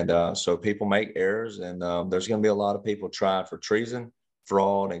 So people make errors, and there's going to be a lot of people tried for treason,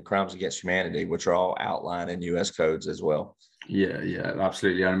 fraud, and crimes against humanity, which are all outlined in U.S. codes as well. Yeah,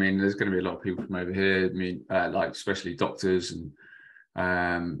 absolutely. I mean, there's going to be a lot of people from over here. I mean, like especially doctors and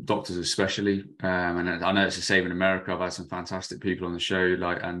doctors especially. And I know it's the same in America. I've had some fantastic people on the show,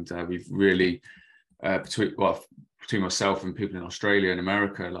 and we've really between myself and people in Australia and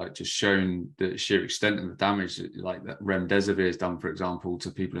America, just shown the sheer extent of the damage that remdesivir has done, for example,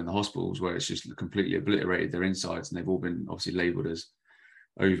 to people in the hospitals, where it's just completely obliterated their insides, and they've all been obviously labelled as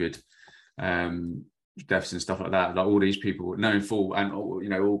Ovid. Deaths and stuff like that. Like all these people knowing full and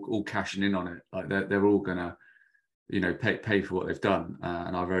all cashing in on it. Like they're all gonna pay for what they've done,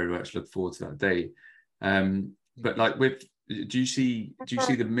 and I very much look forward to that day. But do you see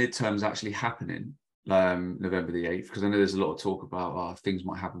the midterms actually happening November the 8th? Because I know there's a lot of talk about things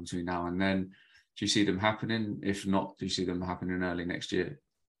might happen between now and then. Do you see them happening? If not, do you see them happening early next year,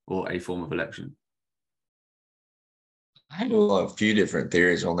 or a form of election? I have a few different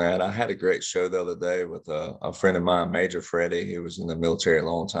theories on that. I had a great show the other day with a friend of mine, Major Freddie. He was in the military a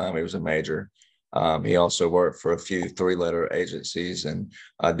long time. He was a major. He also worked for a few three-letter agencies and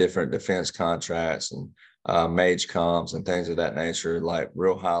different defense contracts and MAGECOMs and things of that nature, like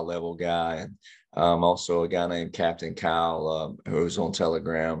real high-level guy. And also a guy named Captain Kyle, who's on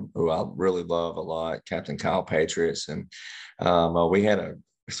Telegram, who I really love a lot, Captain Kyle Patriots. And we had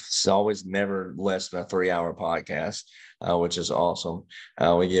it's always never less than a 3-hour podcast, which is awesome.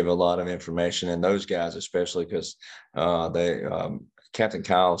 We give a lot of information, and those guys, especially because Captain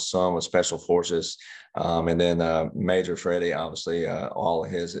Kyle's son was Special Forces, and then Major Freddie, obviously, all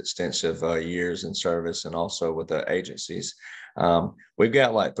of his extensive years in service, and also with the agencies. We've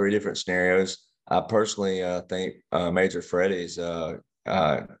got like 3 different scenarios. I personally think Major Freddie's he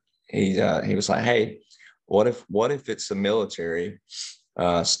was like, hey, what if it's the military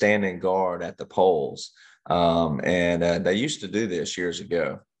standing guard at the polls? And they used to do this years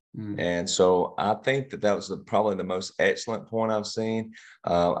ago. And so I think that was probably the most excellent point I've seen.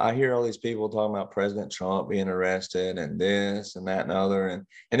 I hear all these people talking about President Trump being arrested and this and that and other.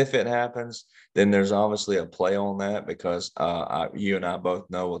 And if it happens, then there's obviously a play on that because you and I both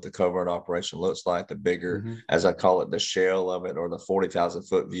know what the covert operation looks like, the bigger, as I call it, the shell of it, or the 40,000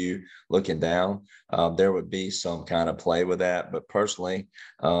 foot view looking down. There would be some kind of play with that. But personally,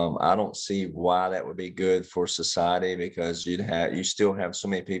 I don't see why that would be good for society, because you still have so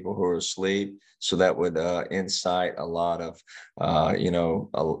many people who are asleep. So that would incite a lot of,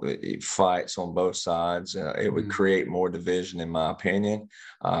 fights on both sides. It would create more division, in my opinion.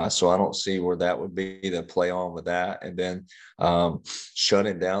 So I don't see where that would be the play on with that. And then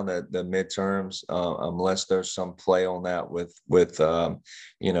shutting down the midterms, unless there's some play on that with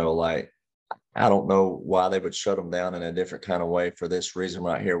I don't know why they would shut them down in a different kind of way for this reason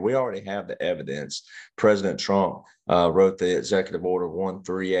right here. We already have the evidence. President Trump wrote the Executive Order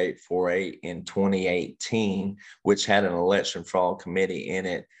 13848 in 2018, which had an election fraud committee in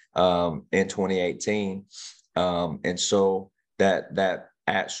it in 2018. And so that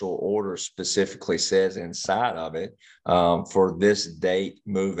actual order specifically says inside of it, for this date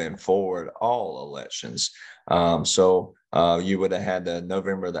moving forward, all elections. You would have had the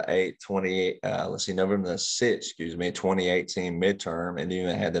November the 8th, November the 6th, 2018 midterm, and you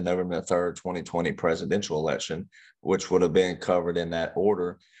had the November the 3rd, 2020 presidential election, which would have been covered in that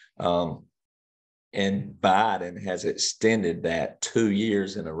order. And Biden has extended that 2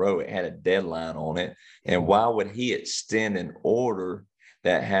 years in a row. It had a deadline on it. And why would he extend an order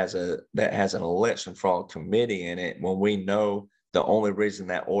that has an election fraud committee in it when we know the only reason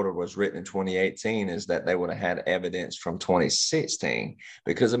that order was written in 2018 is that they would have had evidence from 2016?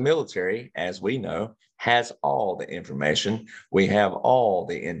 Because the military, as we know, has all the information. We have all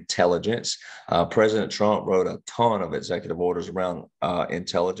the intelligence. President Trump wrote a ton of executive orders around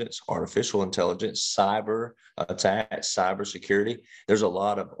intelligence, artificial intelligence, cyber attacks, cyber security. There's a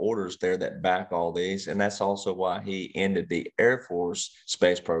lot of orders there that back all these. And that's also why he ended the Air Force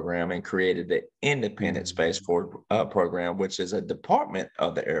space program and created the Independent Space Force program, which is a department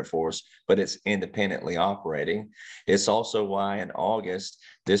of the Air Force, but it's independently operating. It's also why in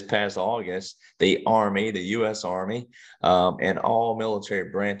this past August, the Army, the U.S. Army, and all military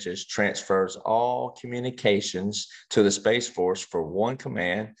branches transfers all communications to the Space Force for one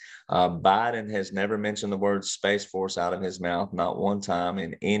command. Biden has never mentioned the word Space Force out of his mouth, not one time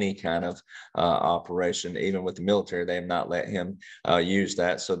in any kind of operation. Even with the military, they have not let him use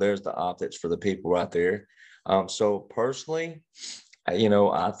that. So there's the optics for the people right there. So personally,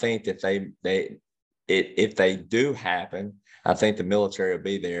 I think that if they do happen, I think the military will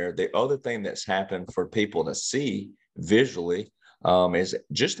be there. The other thing that's happened for people to see visually is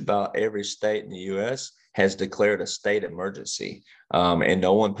just about every state in the U.S. has declared a state emergency, and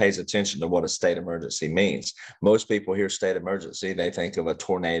no one pays attention to what a state emergency means. Most people hear state emergency, they think of a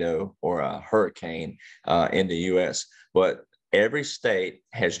tornado or a hurricane in the U.S., but every state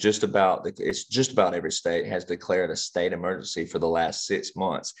has just about every state has declared a state emergency for the last 6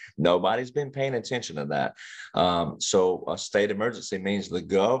 months. Nobody's been paying attention to that. So a state emergency means the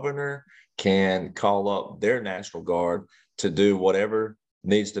governor can call up their National Guard to do whatever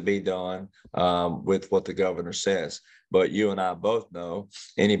needs to be done with what the governor says. But you and I both know,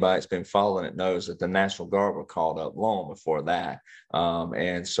 anybody that's been following it knows that the National Guard were called up long before that.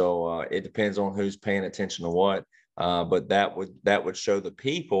 And so it depends on who's paying attention to what. But that would show the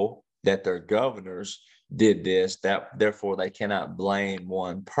people that their governors did this, that therefore they cannot blame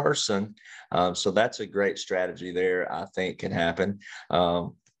one person. So that's a great strategy there, I think can happen.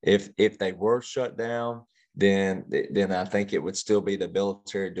 If they were shut down, then I think it would still be the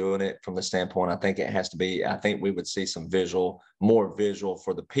military doing it from the standpoint. I think it has to be, I think we would see some more visual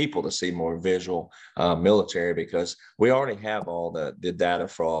for the people to see more visual military, because we already have all the data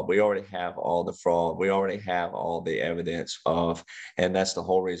fraud. We already have all the fraud. We already have all the evidence of, and that's the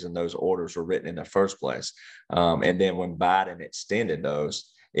whole reason those orders were written in the first place. And then when Biden extended those,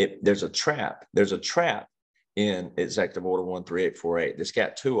 there's a trap in Executive Order 13848. It's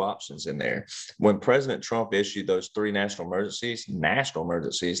got two options in there. When President Trump issued those three national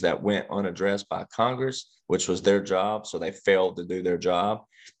emergencies that went unaddressed by Congress, which was their job, so they failed to do their job.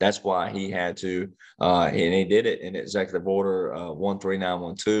 That's why he had to, and he did it in Executive Order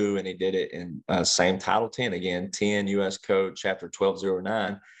 13912, and he did it in same Title 10, again, 10 U.S. Code, Chapter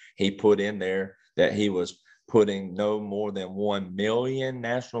 1209. He put in there that he was putting no more than 1 million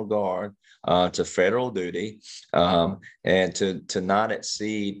National Guard to federal duty, and to not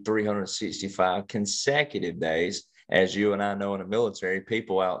exceed 365 consecutive days. As you and I know in the military,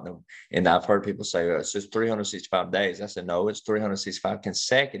 people out and I've heard people say, oh, it's just 365 days. I said, no, it's 365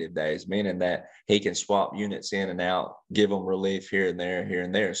 consecutive days, meaning that he can swap units in and out, give them relief here and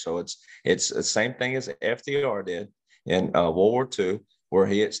there. So it's the same thing as FDR did in World War II. where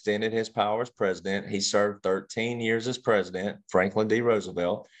he extended his power as president. He served 13 years as president, Franklin D.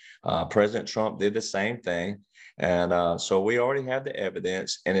 Roosevelt. President Trump did the same thing. And so we already have the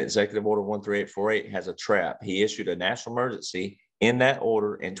evidence, and Executive Order 13848 has a trap. He issued a national emergency in that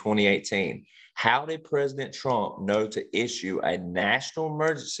order in 2018. How did President Trump know to issue a national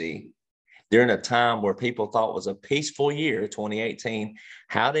emergency during a time where people thought was a peaceful year, 2018?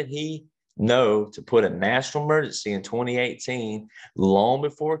 How did he know to put a national emergency in 2018, long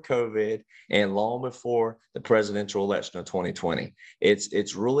before COVID and long before the presidential election of 2020?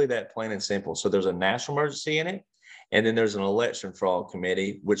 It's really that plain and simple. So there's a national emergency in it, and then there's an election fraud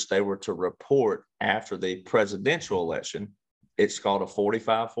committee, which they were to report after the presidential election. It's called a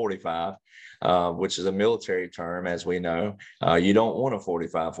 45-45, which is a military term, as we know. You don't want a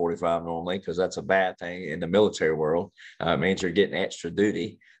 45-45 normally, because that's a bad thing in the military world. It means you're getting extra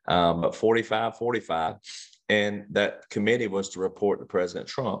duty. But 45-45, and that committee was to report to President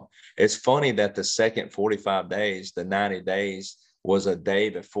Trump. It's funny that the second 45 days, the 90 days, was a day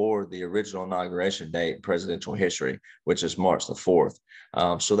before the original inauguration date in presidential history, which is March the 4th.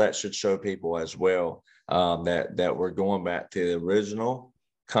 So that should show people as well that we're going back to the original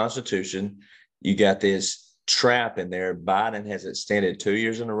Constitution. You got this trap in there. Biden has extended 2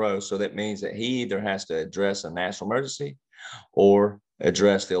 years in a row. So that means that he either has to address a national emergency or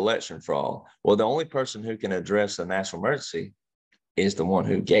address the election fraud. Well, the only person who can address the national emergency is the one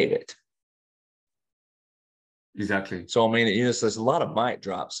who gave it. Exactly. So, I mean, there's a lot of mic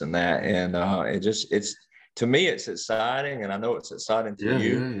drops in that. And it's, to me, it's exciting. And I know it's exciting to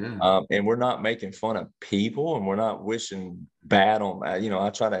you. And we're not making fun of people, and we're not wishing bad on, I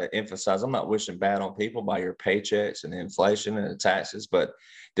try to emphasize, I'm not wishing bad on people by your paychecks and inflation and the taxes, but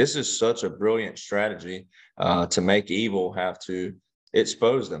this is such a brilliant strategy to make evil have to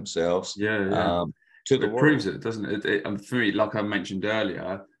expose themselves to the world. It proves it, doesn't it? For me, like I mentioned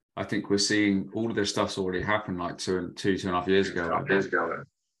earlier, I think we're seeing all of this stuff's already happened like two and a half years ago.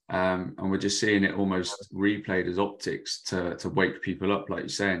 And we're just seeing it almost replayed as optics to wake people up, like you're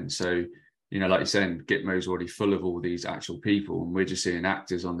saying. So, like you're saying, Gitmo's already full of all these actual people, and we're just seeing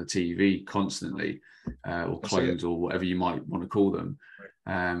actors on the TV constantly, or clones, or whatever you might want to call them,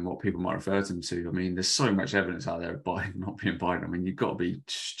 what people might refer to them to. I mean, there's so much evidence out there of Biden not being Biden. I mean, you've got to be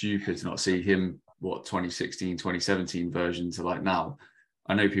stupid to not see him, 2016, 2017 version to like now.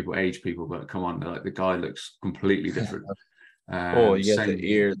 I know people age people, but come on, like the guy looks completely different. You got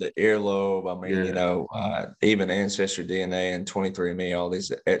the earlobe. I mean, even Ancestry DNA and 23andMe, all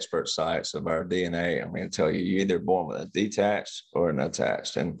these expert sites of our DNA. I mean, I tell you, you're either born with a detached or an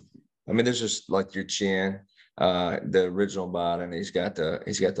attached. And I mean, there's just like your chin, the original Biden, he's got the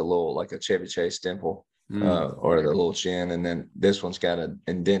little, like a Chevy Chase dimple, or the little chin. And then this one's got an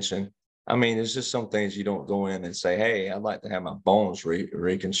indentation. I mean, it's just some things you don't go in and say, hey, I'd like to have my bones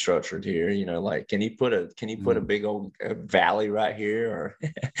reconstructed here. Like, can you put a big old valley right here? Or,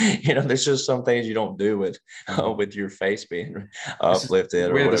 there's just some things you don't do with your face being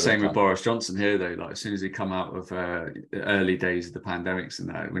uplifted. We're the same with Boris Johnson here, though. Like, as soon as he come out of the early days of the pandemics and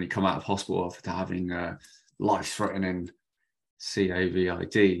that, when he come out of hospital after having life-threatening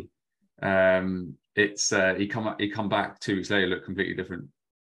COVID, he come back 2 weeks later, look completely different.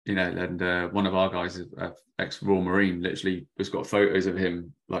 And one of our guys, ex-Royal Marine, literally has got photos of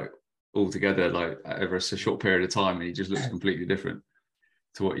him like all together, like over a short period of time, and he just looks completely different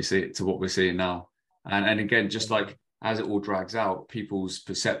to what we're seeing now. And again, just like as it all drags out, people's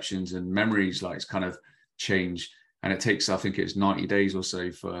perceptions and memories like kind of change, and it takes, I think it's 90 days or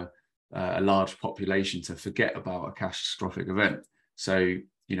so for a large population to forget about a catastrophic event. So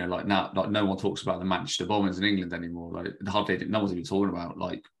like now, like no one talks about the Manchester bombings in England anymore. Like no one's even talking about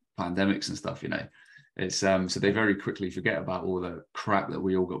like pandemics and stuff. It's so they very quickly forget about all the crap that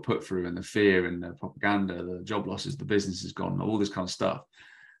we all got put through, and the fear and the propaganda, the job losses, the business is gone, all this kind of stuff.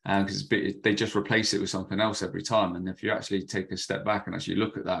 Because they just replace it with something else every time. And if you actually take a step back and actually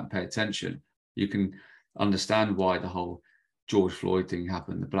look at that and pay attention, you can understand why the whole George Floyd thing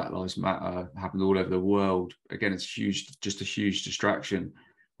happened, the Black Lives Matter happened all over the world. Again, it's just a huge distraction.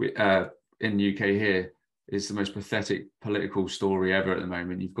 In the UK here is the most pathetic political story ever at the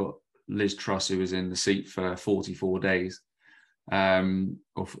moment. You've got Liz Truss, who was in the seat for 44 days, or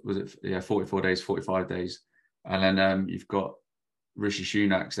was it 44 days, 45 days, and then you've got Rishi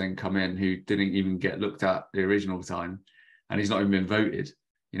Sunak then come in, who didn't even get looked at the original time, and he's not even been voted.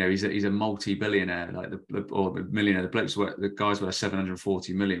 He's a multi-billionaire, like the millionaire. The guy's worth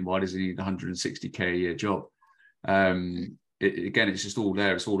 740 million. Why does he need 160k a year job? Again, it's just all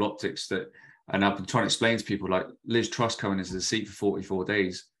there. It's all optics and I've been trying to explain to people, like Liz Truss coming into the seat for 44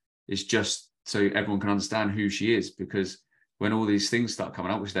 days is just so everyone can understand who she is, because when all these things start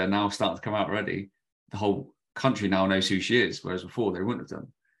coming out, which they're now starting to come out already, the whole country now knows who she is, whereas before they wouldn't have done.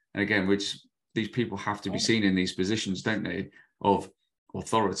 And again, these people have to be seen in these positions, don't they, of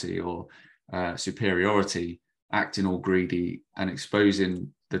authority or superiority, acting all greedy and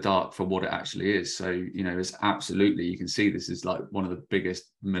exposing the dark for what it actually is. So, it's absolutely, you can see this is like one of the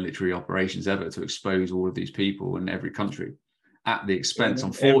biggest military operations ever to expose all of these people in every country at the expense,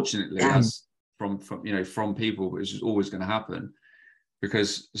 unfortunately, as from people, which is always going to happen.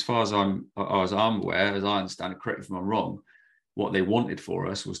 Because as far as I'm aware, as I understand it, correct me if I'm wrong, what they wanted for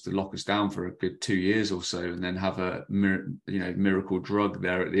us was to lock us down for a good 2 years or so, and then have a miracle drug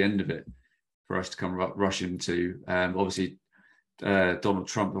there at the end of it for us to come rushing to. Obviously, Donald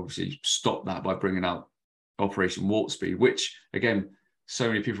Trump obviously stopped that by bringing out Operation Warp Speed, which again, so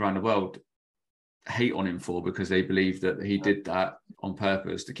many people around the world hate on him for, because they believe that he did that on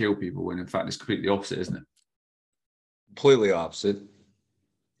purpose to kill people, when in fact it's completely opposite, isn't it? Completely opposite.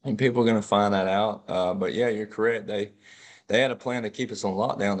 And people are going to find that out. But yeah, you're correct. They had a plan to keep us on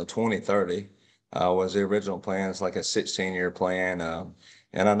lockdown to 2030, was the original plan. It's like a 16-year plan.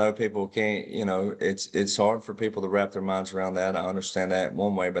 And I know people can't, it's hard for people to wrap their minds around that. I understand that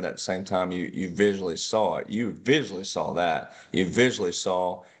one way, but at the same time, you visually saw it. You visually saw that. You visually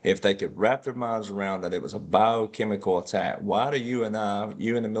saw if they could wrap their minds around that it was a biochemical attack. Why do you and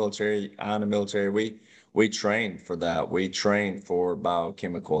you in the military, I in the military, we trained for that. We trained for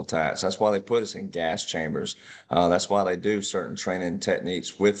biochemical attacks. That's why they put us in gas chambers. That's why they do certain training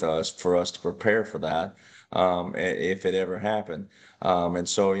techniques with us for us to prepare for that, if it ever happened. And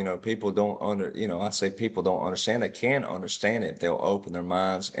so, people don't I say people don't understand. They can understand it. They'll open their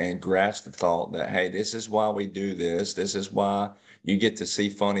minds and grasp the thought that, hey, this is why we do this. This is why you get to see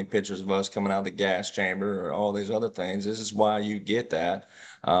funny pictures of us coming out of the gas chamber or all these other things. This is why you get that.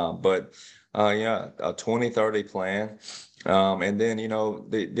 But a 2030 plan. And then,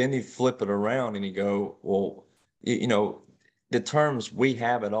 then you flip it around and you go, well, the terms "we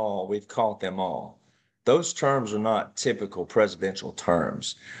have it all," we've caught them all. Those terms are not typical presidential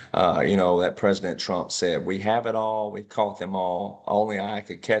terms. That President Trump said, "We have it all, we've caught them all, only I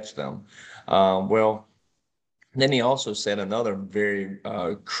could catch them." Well, then he also said another very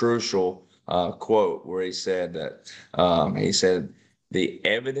crucial quote where he said that, the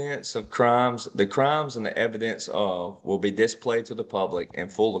evidence of crimes, the crimes and the evidence of will be displayed to the public in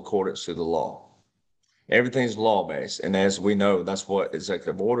full accordance to the law. Everything's law-based. And as we know, that's what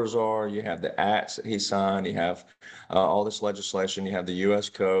executive orders are. You have the acts that he signed. You have all this legislation. You have the U.S.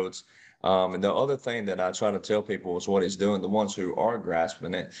 codes. And the other thing that I try to tell people is what he's doing, the ones who are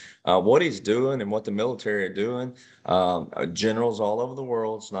grasping it, what he's doing and what the military are doing, generals all over the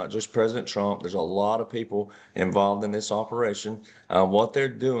world. It's not just President Trump. There's a lot of people involved in this operation. What they're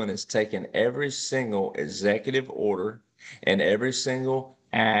doing is taking every single executive order and every single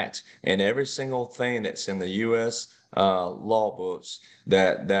act and every single thing that's in the U.S. Law books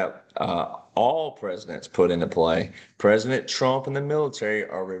that all presidents put into play. President Trump and the military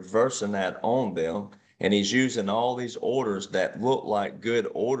are reversing that on them, and he's using all these orders that look like good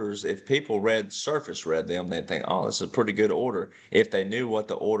orders. If people surface read them, they'd think, oh, this is a pretty good order. If they knew what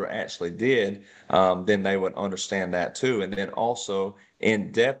the order actually did, then they would understand that too. And then also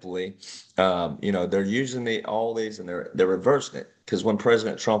in-depthly, they're using all these and they're reversing it. Because when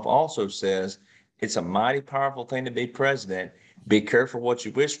President Trump also says it's a mighty powerful thing to be president, be careful what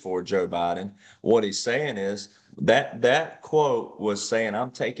you wish for, Joe Biden. What he's saying is that quote was saying,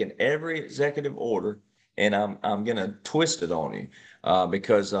 I'm taking every executive order and I'm going to twist it on you,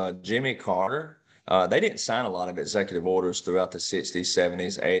 because Jimmy Carter, they didn't sign a lot of executive orders throughout the 60s,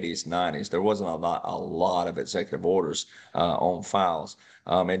 70s, 80s, 90s. There wasn't a lot of executive orders on files.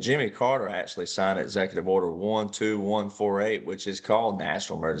 And Jimmy Carter actually signed Executive Order 12148, which is called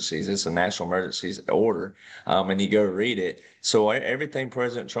national emergencies. It's a national emergencies order, and you go read it. So everything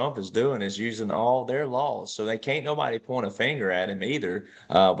President Trump is doing is using all their laws. So they can't nobody point a finger at him either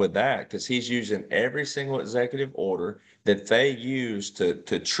with that, because he's using every single executive order that they use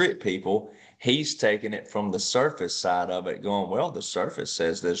to trick people. He's taking it from the surface side of it, going, well, the surface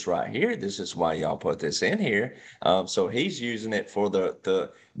says this right here. This is why y'all put this in here. So he's using it for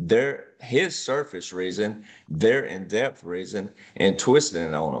his surface reason, their in-depth reason, and twisting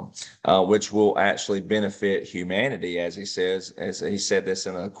it on them, which will actually benefit humanity, as he says. As he said this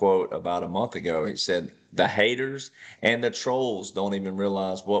in a quote about a month ago. He said, the haters and the trolls don't even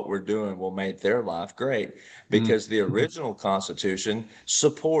realize what we're doing will make their life great, because the original Constitution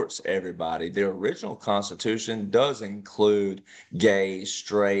supports everybody. The original Constitution does include gays,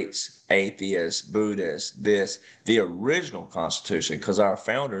 straights, atheists, Buddhists, the original Constitution, because our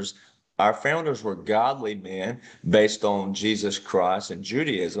founders our founders were godly men based on Jesus Christ and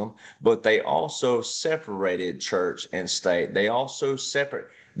Judaism, but they also separated church and state. They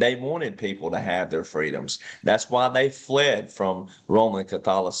wanted people to have their freedoms. That's why they fled from Roman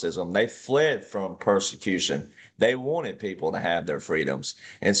Catholicism. They fled from persecution. They wanted people to have their freedoms.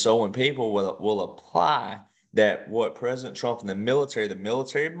 And so when people will apply that what President Trump and the military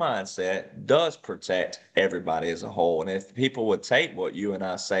mindset does protect everybody as a whole. And if people would take what you and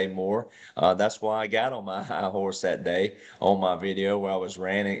I say more, that's why I got on my high horse that day on my video where I was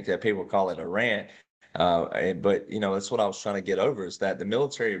ranting. That people call it a rant. But that's what I was trying to get over, is that the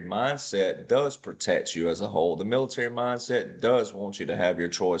military mindset does protect you as a whole. The military mindset does want you to have your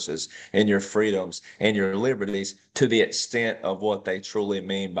choices and your freedoms and your liberties to the extent of what they truly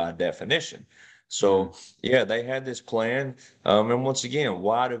mean by definition. So yeah, they had this plan. And once again,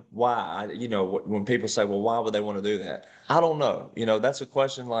 when people say, well, why would they want to do that? I don't know. That's a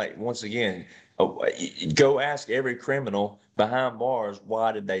question, like, once again, go ask every criminal behind bars,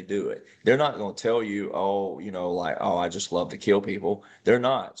 why did they do it? They're not going to tell you, I just love to kill people. They're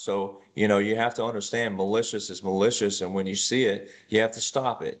not. So, you have to understand malicious is malicious. And when you see it, you have to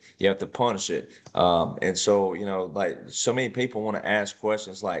stop it. You have to punish it. And so, like, so many people want to ask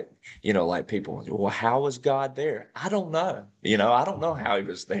questions like people, well, how was God there? I don't know. I don't know how he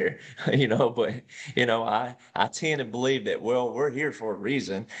was there, but, I tend to believe that, well, we're here for a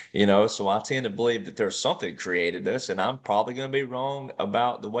reason, so I tend to believe that there's something created us, and I'm probably going to be wrong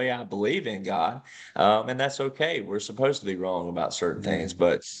about the way I believe in God. And that's okay. We're supposed to be wrong about certain things,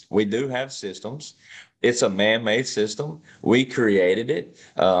 but we do have systems. It's a man-made system. We created it,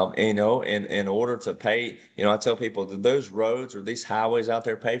 in order to pay. I tell people, do those roads or these highways out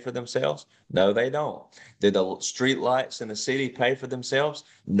there pay for themselves? No, they don't. Did the street lights in the city pay for themselves?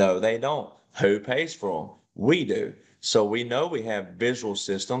 No, they don't. Who pays for them? We do. So we know we have visual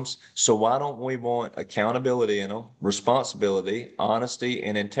systems. So why don't we want accountability in them, responsibility, honesty,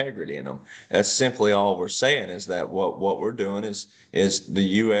 and integrity in them? That's simply all we're saying, is that what we're doing is the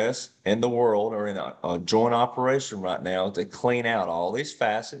U.S. and the world are in a joint operation right now to clean out all these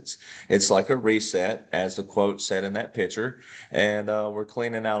facets. It's like a reset, as the quote said in that picture. And we're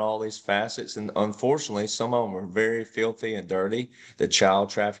cleaning out all these facets. And unfortunately, some of them are very filthy and dirty. The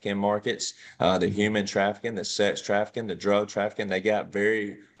child trafficking markets, the human trafficking, the sex trafficking, the drug trafficking, they got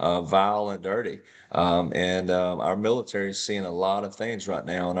very vile and dirty. Our military is seeing a lot of things right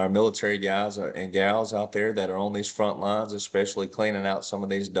now. And our military guys and gals out there that are on these front lines, especially cleaning out some of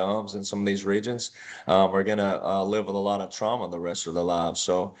these dumps in some of these regions, are going to live with a lot of trauma the rest of their lives.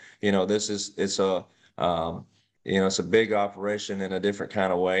 So, it's a big operation in a different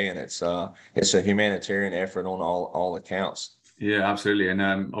kind of way, and it's a humanitarian effort on all accounts. Yeah, absolutely. And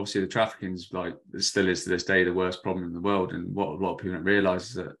obviously the trafficking is, like, it still is to this day, the worst problem in the world. And what a lot of people don't realize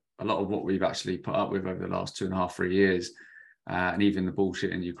is that a lot of what we've actually put up with over the last 2.5, 3 years, and even the bullshit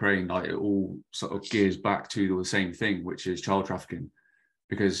in Ukraine, like, it all sort of gears back to the same thing, which is child trafficking.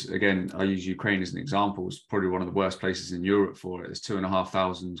 Because again, I use Ukraine as an example. It's probably one of the worst places in Europe for it. There's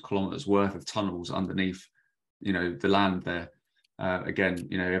 2,500 kilometers worth of tunnels underneath, the land there. Again,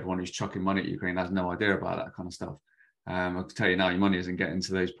 everyone who's chucking money at Ukraine has no idea about that kind of stuff. I can tell you now, your money isn't getting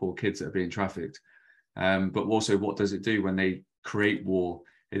to those poor kids that are being trafficked. But also, what does it do when they create war?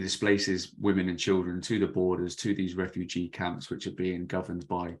 It displaces women and children to the borders, to these refugee camps, which are being governed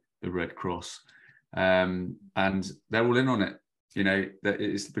by the Red Cross. And they're all in on it. That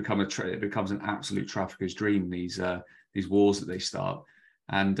it becomes an absolute trafficker's dream, these wars that they start.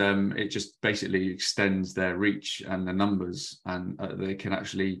 And it just basically extends their reach and the numbers, and they can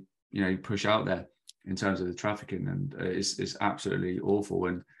actually, push out there in terms of the trafficking. And it's absolutely awful.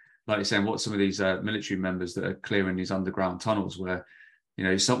 And like you're saying, what some of these military members that are clearing these underground tunnels, where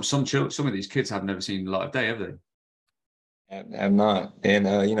some of these kids have never seen the light of day, have they? Have not. And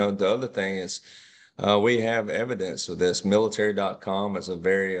the other thing is, we have evidence of this. Military.com is a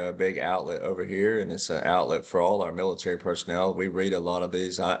very big outlet over here, and it's an outlet for all our military personnel. We read a lot of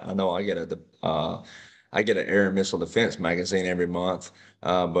these. I know I get an Air and Missile Defense magazine every month.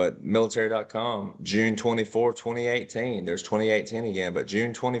 But military.com, June 24, 2018, there's 2018 again, but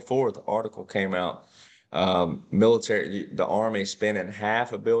June 24th, article came out. The Army spending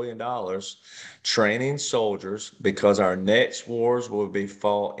 $500 million training soldiers because our next wars will be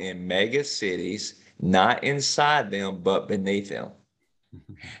fought in mega cities, not inside them, but beneath them.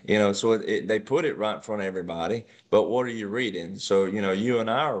 So they put it right in front of everybody. But what are you reading? So, you and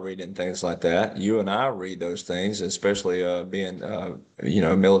I are reading things like that. You and I read those things, especially being,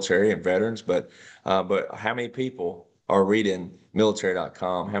 military and veterans. But how many people are reading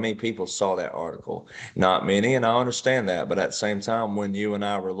military.com? How many people saw that article? Not many, and I understand that. But at the same time, when you and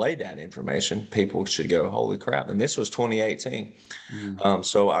I relay that information, people should go, holy crap. And this was 2018.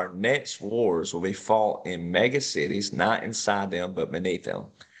 So our next wars will be fought in mega cities, not inside them, but beneath them.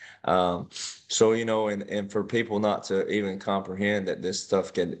 So, and for people not to even comprehend that this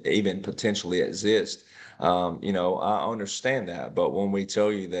stuff can even potentially exist, I understand that. But when we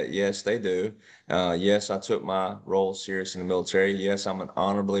tell you that, yes, they do. Yes, I took my role serious in the military. Yes, I'm an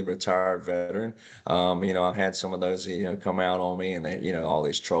honorably retired veteran. I've had some of those, come out on me and they, all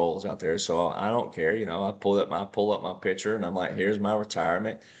these trolls out there. So I don't care. I pull up my picture and I'm like, here's my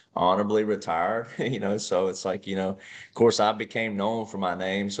retirement, honorably retired, so it's like, of course I became known for my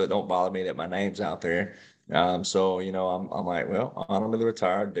name, so it don't bother me that my name's out there. So, I'm like, well, honorably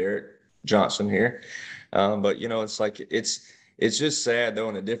retired, Derek Johnson here. But it's like it's just sad though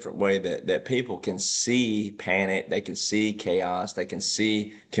in a different way that people can see panic, they can see chaos, they can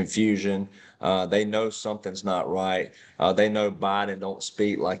see confusion. They know something's not right. They know Biden don't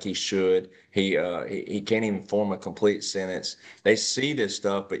speak like he should. He can't even form a complete sentence. They see this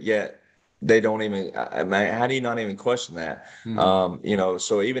stuff, but yet they don't even. I mean, how do you not even question that?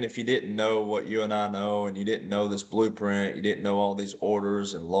 So even if you didn't know what you and I know, and you didn't know this blueprint, you didn't know all these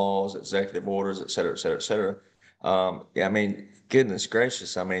orders and laws, executive orders, et cetera, et cetera, et cetera. I mean, goodness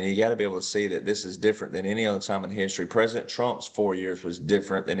gracious. I mean, you got to be able to see that this is different than any other time in history. President Trump's 4 years was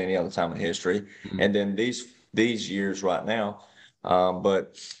different than any other time in history. And then these years right now.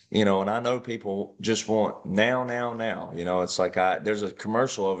 But and I know people just want now, now, now. It's like there's a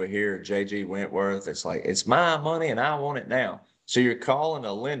commercial over here, JG Wentworth. It's like, it's my money and I want it now. So you're calling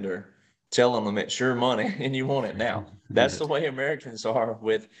a lender, telling them it's your money and you want it now. That's the way Americans are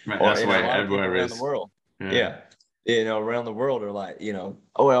with, or That's in the a way lot of people everywhere around the is. world. Yeah. Yeah. Around the world are like, oh,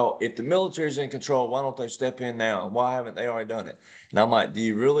 well, if the military's in control, why don't they step in now? Why haven't they already done it? And I'm like, do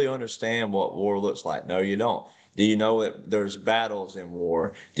you really understand what war looks like? No, you don't. Do you know that there's battles in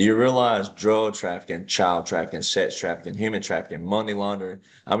war? Do you realize drug trafficking, child trafficking, sex trafficking, human trafficking, money laundering?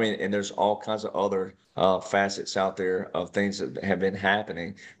 I mean, and there's all kinds of other facets out there of things that have been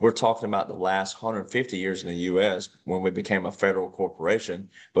happening. We're talking about the last 150 years in the U.S. when we became a federal corporation,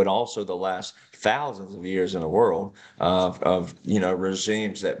 but also the last thousands of years in the world of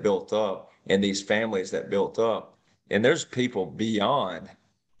regimes that built up and these families that built up. And there's people beyond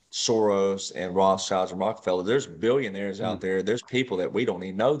Soros and Rothschilds and Rockefeller. There's billionaires out there. There's people that we don't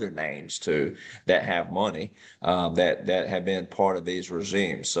even know their names to that have money that have been part of these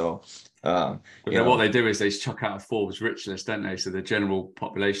regimes. So, But what they do is they chuck out a Forbes rich list, don't they? So the general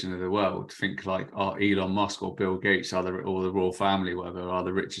population of the world think like, oh, Elon Musk or Bill Gates or the royal family, whatever, are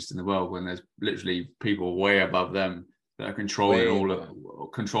the richest in the world, when there's literally people way above them that are controlling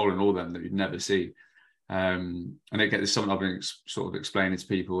all them that you'd never see. And it's something I've been sort of explaining to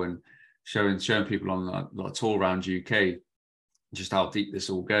people and showing people on a tour around UK, just how deep this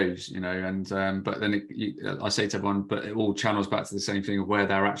all goes, and but then I say to everyone, but it all channels back to the same thing of where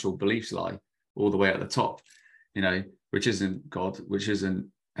their actual beliefs lie, all the way at the top, which isn't God, which isn't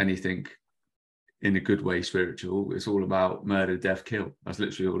anything in a good way spiritual. It's all about murder, death, kill. That's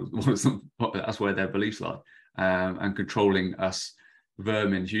literally all. That's where their beliefs lie, and controlling us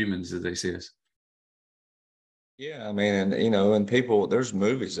vermin humans as they see us. Yeah, I mean, and people, there's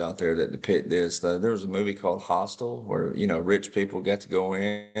movies out there that depict this. There was a movie called Hostel where, rich people get to go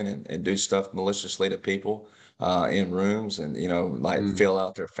in and do stuff maliciously to people in rooms and, fill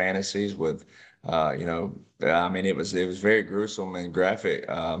out their fantasies with, I mean, it was very gruesome and graphic.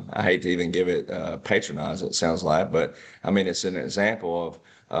 I hate to even give it patronize, it sounds like, but I mean, it's an example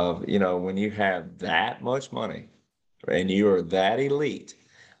of, when you have that much money and you are that elite,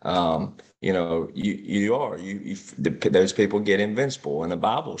 those people get invincible, and the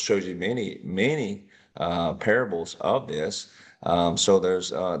Bible shows you many parables of this. So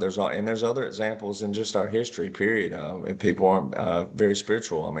there's other examples in just our history period. And people aren't very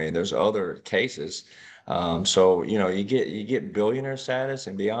spiritual. I mean, there's other cases. So you get billionaire status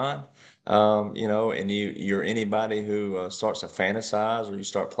and beyond. And you're anybody who starts to fantasize or you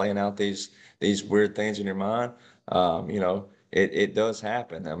start playing out these weird things in your mind. It does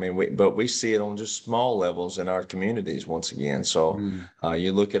happen. I mean, we see it on just small levels in our communities once again. So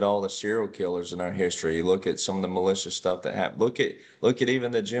you look at all the serial killers in our history. You look at some of the malicious stuff that happened. Look at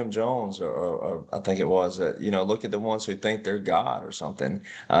even the Jim Jones, or I think it was that. Look at the ones who think they're God or something,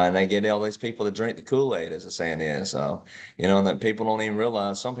 and they get all these people to drink the Kool-Aid, as the saying is. And that people don't even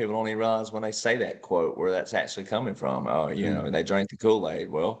realize. Some people don't even realize when they say that quote where that's actually coming from. They drank the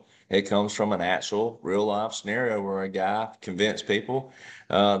Kool-Aid. Well, It comes from an actual real life scenario where a guy convinced people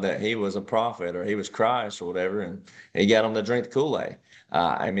that he was a prophet or he was Christ or whatever, and he got them to drink the Kool-Aid.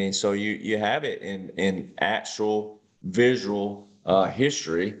 I mean, so you have it in actual visual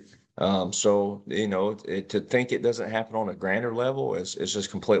history. So to think it doesn't happen on a grander level is just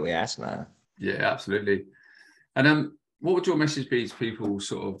completely asinine. Yeah, absolutely. And what would your message be to people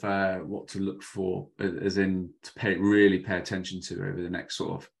sort of what to look for, as in to really pay attention to over the next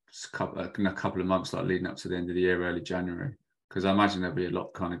sort of couple of months, like leading up to the end of the year, early January? Because I imagine there'll be a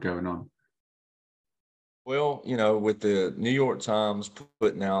lot kind of going on. Well, with the New York Times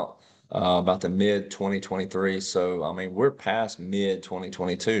putting out about the mid 2023, so I mean we're past mid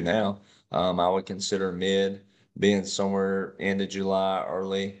 2022 now. I would consider mid being somewhere end of July,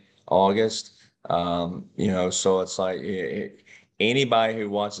 early August. So it's like anybody who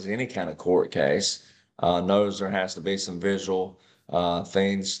watches any kind of court case knows there has to be some visual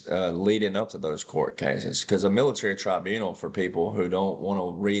things leading up to those court cases, because a military tribunal, for people who don't want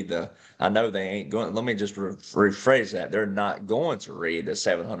to read I know they ain't going, let me just rephrase that. They're not going to read the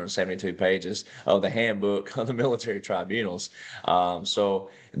 772 pages of the handbook of the military tribunals. So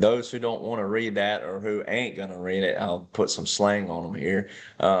those who don't want to read that, or who ain't going to read it, I'll put some slang on them here.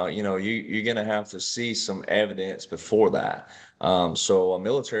 You're going to have to see some evidence before that. So a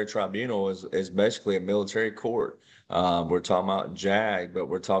military tribunal is basically a military court. We're talking about JAG, but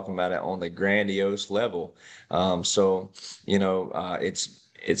we're talking about it on the grandiose level.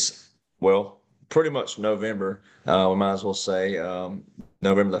 It's well, pretty much November. We might as well say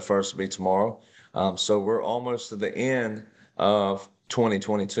November the 1st will be tomorrow. So we're almost to the end of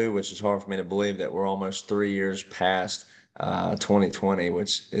 2022, which is hard for me to believe that we're almost 3 years past 2020,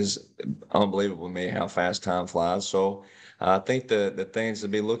 which is unbelievable to me how fast time flies. So I think the things to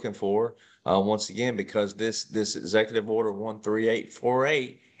be looking for, once again, because this Executive Order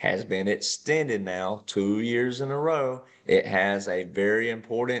 13848 has been extended now 2 years in a row. It has a very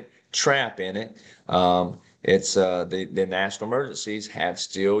important trap in it. It's the national emergencies have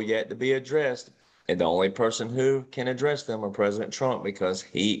still yet to be addressed, and the only person who can address them are President Trump, because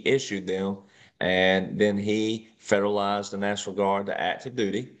he issued them, and then he federalized the National Guard to active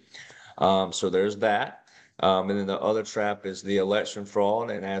duty. So there's that. And then the other trap is the election fraud.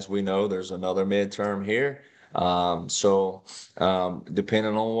 And as we know, there's another midterm here.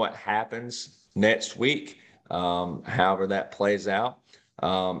 Depending on what happens next week, however that plays out,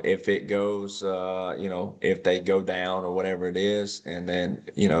 if it goes, if they go down or whatever it is, and then,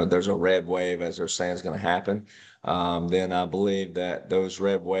 there's a red wave, as they're saying is going to happen, then I believe that those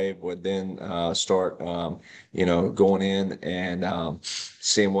red wave would then start, going in and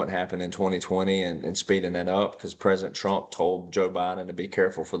seeing what happened in 2020 and speeding that up, because President Trump told Joe Biden to be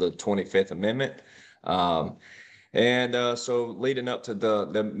careful for the 25th Amendment. So leading up to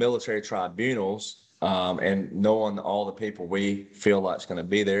the military tribunals, and knowing all the people we feel like is going to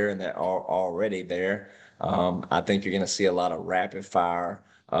be there and that are already there, I think you're going to see a lot of rapid fire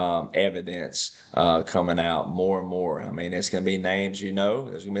evidence coming out more and more. I mean, it's going to be names, there's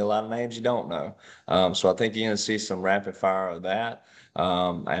going to be a lot of names you don't know. So I think you're going to see some rapid fire of that.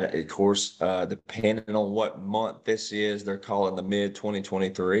 And of course, depending on what month this is, they're calling the mid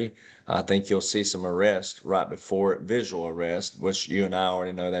 2023. I think you'll see some arrest right before it, visual arrest, which you and I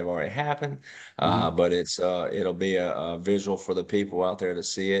already know they've already happened. But it'll be a visual for the people out there to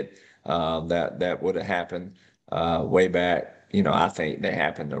see it. That would have happened way back. I think they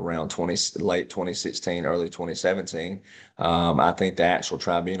happened around late 2016, early 2017. I think the actual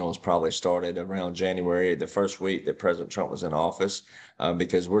tribunals probably started around January, the first week that President Trump was in office,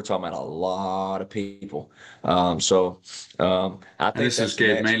 because we're talking about a lot of people. I think this was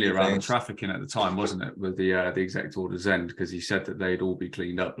geared mainly around the things. trafficking at the time, wasn't it, with the executive orders end, because he said that they'd all be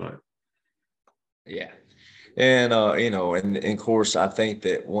cleaned up, like. Yeah. And and of course, I think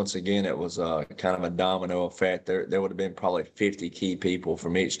that once again it was kind of a domino effect. There would have been probably 50 key people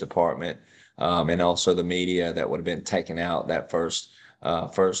from each department, and also the media that would have been taken out that first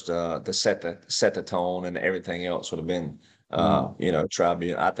to set the tone, and everything else would have been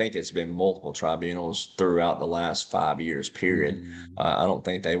tribunal. I think it's been multiple tribunals throughout the last 5 years period. I don't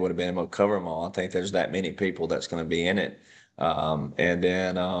think they would have been able to cover them all. I think there's that many people that's going to be in it. And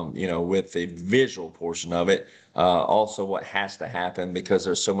then, with the visual portion of it, also what has to happen, because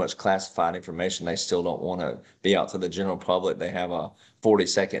there's so much classified information, they still don't want to be out to the general public. They have a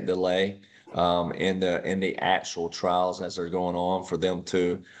 40-second delay in the actual trials as they're going on, for them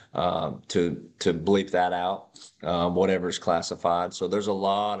to bleep that out, whatever's classified. So there's a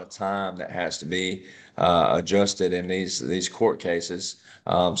lot of time that has to be adjusted in these court cases.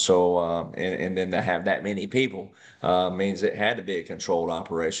 And then to have that many people means it had to be a controlled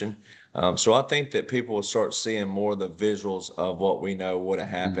operation. So I think that people will start seeing more of the visuals of what we know would have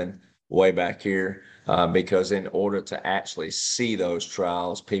happened way back here, because in order to actually see those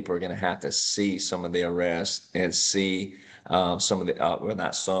trials, people are going to have to see some of the arrests and see some of the, well,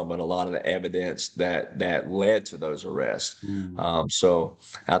 not some, but a lot of the evidence that led to those arrests. So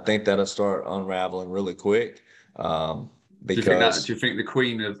I think that'll start unraveling really quick. Do you think that? Because Do you think the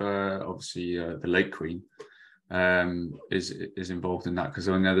Queen of obviously the late Queen is involved in that? Because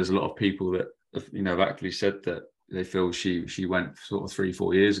I know there's a lot of people that have actually said that they feel she went sort of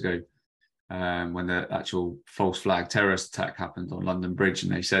 3-4 years ago when the actual false flag terrorist attack happened on London Bridge,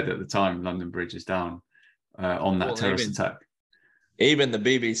 and they said at the time London Bridge is down on that terrorist attack. Even the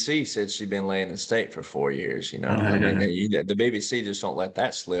BBC said she'd been laying in state for 4 years. The BBC just don't let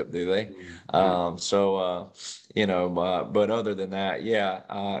that slip, do they? But other than that,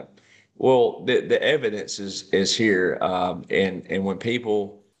 yeah. Well, the evidence is here, and when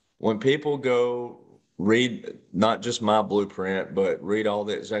people go read not just my blueprint, but read all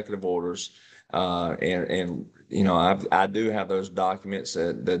the executive orders, and I do have those documents,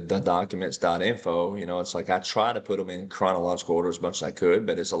 the documents.info. It's like I try to put them in chronological order as much as I could,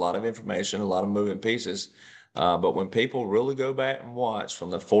 but it's a lot of information, a lot of moving pieces. But when people really go back and watch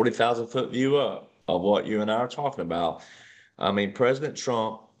from the 40,000-foot view up of what you and I are talking about, I mean, President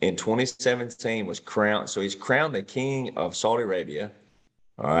Trump in 2017 was crowned. So he's crowned the king of Saudi Arabia,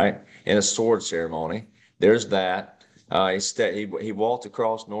 all right, in a sword ceremony. There's that. He walked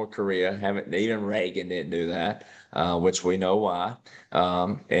across North Korea. Even Reagan didn't do that, which we know why.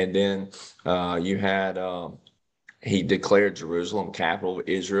 And then you had he declared Jerusalem capital of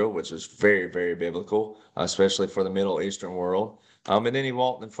Israel, which is very, very biblical, especially for the Middle Eastern world. And then he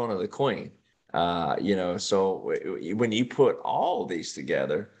walked in front of the Queen. So when you put all these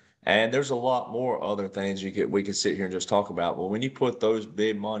together, and there's a lot more other things we could sit here and just talk about, but when you put those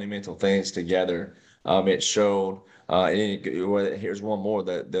big monumental things together, it showed. Here's one more: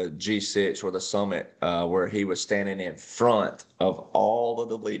 the G6 or the summit, where he was standing in front of all of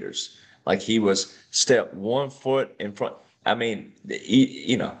the leaders, like he was step 1 foot in front. I mean,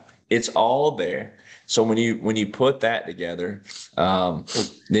 it's all there. So when you put that together,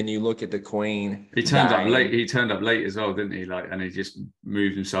 then you look at the Queen. He turned up late. He turned up late as well, didn't he? And he just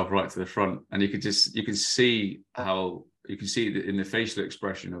moved himself right to the front, and you can see in the facial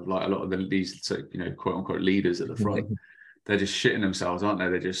expression of like a lot of these quote unquote leaders at the front. They're just shitting themselves, aren't they?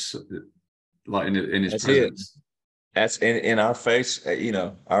 They're just like in his presence. That's in our face.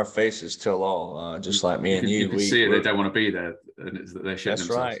 Our faces tell all. Just like me and you. You can see it. They don't want to be there, and they're shitting themselves. That's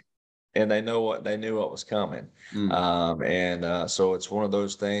right. And they knew what was coming. So it's one of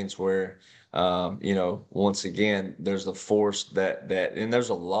those things where, once again, there's the force and there's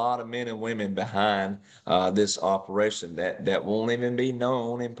a lot of men and women behind this operation that won't even be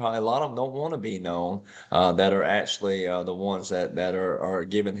known, and probably a lot of them don't want to be known, that are actually the ones that are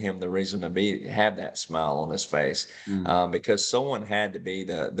giving him the reason to have that smile on his face, because someone had to be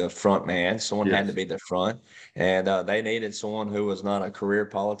the front man, someone had to be the front, and they needed someone who was not a career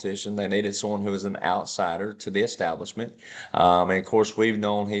politician. They needed someone who was an outsider to the establishment. And of course, we've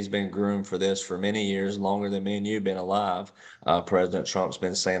known he's been groomed for this for many years, longer than me and you've been alive. President Trump's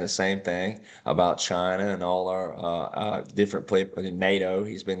been saying the same thing about China and all our different people in NATO.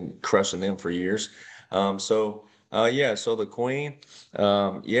 He's been crushing them for years. So the Queen,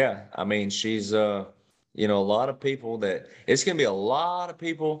 I mean, she's, a lot of people it's going to be a lot of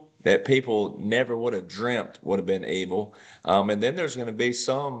people that people never would have dreamt would have been evil. And then there's going to be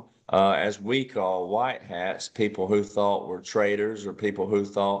some, as we call white hats, people who thought were traitors, or people who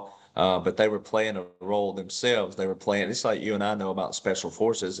thought, but they were playing a role themselves. They were playing, it's like you and I know about special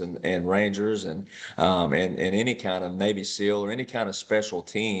forces and Rangers and any kind of Navy SEAL or any kind of special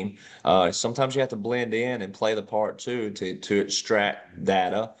team. Sometimes you have to blend in and play the part too, to extract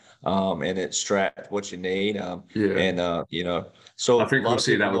data. And extract what you need. So I think we'll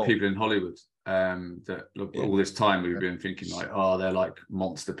see that with people in Hollywood. All this time we've been thinking like, oh, they're like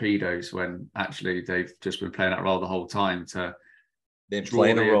monster pedos, when actually they've just been playing that role the whole time to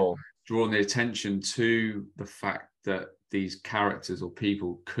drawing the attention to the fact that these characters or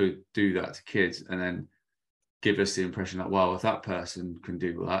people could do that to kids, and then give us the impression that, well, if that person can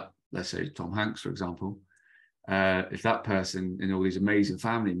do that, let's say Tom Hanks, for example, if that person in all these amazing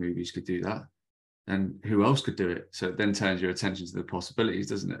family movies could do that, then who else could do it? So it then turns your attention to the possibilities,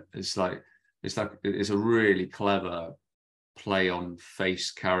 doesn't it? It's a really clever play on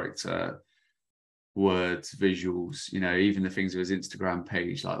face, character, words, visuals, even the things of his Instagram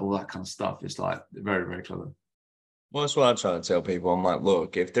page, like all that kind of stuff. It's like very, very clever. Well, that's what I try to tell people. I'm like,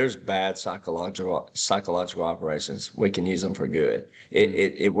 look, if there's bad psychological operations, we can use them for good.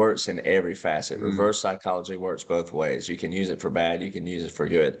 It works in every facet. Mm. Reverse psychology works both ways. You can use it for bad, you can use it for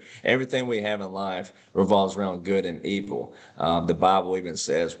good. Everything we have in life revolves around good and evil. The Bible even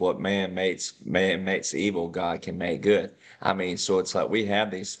says, "What man makes evil, God can make good." I mean, so it's like we have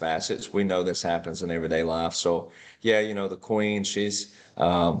these facets. We know this happens in everyday life. So yeah, the Queen,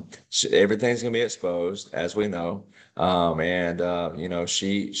 everything's gonna be exposed, as we know. And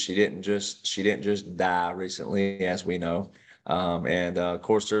she didn't just die recently, as we know. And Of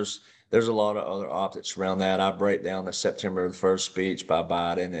course, there's a lot of other optics around that. I break down the September the 1st speech by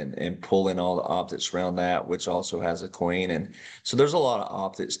Biden and pull in all the optics around that, which also has a queen. And so there's a lot of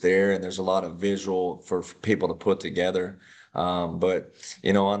optics there, and there's a lot of visual for people to put together. But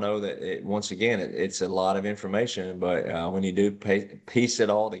I know that once again, it's a lot of information, but when you do piece it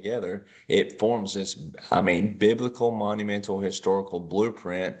all together, it forms this, I mean, biblical, monumental, historical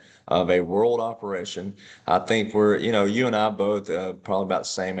blueprint of a world operation. I think you and I both probably about the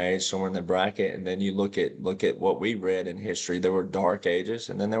same age, somewhere in the bracket. And then you look at what we read in history. There were dark ages,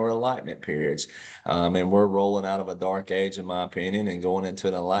 and then there were enlightenment periods. And we're rolling out of a dark age, in my opinion, and going into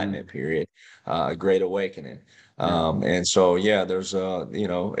an enlightenment Mm. period, a great awakening. Yeah. And so, yeah,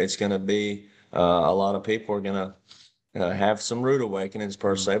 it's going to be a lot of people are going to have some rude awakenings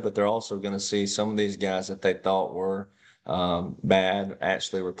per Mm. se, but they're also going to see some of these guys that they thought were bad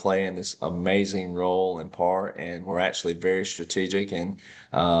actually were playing this amazing role and part, and were actually very strategic. And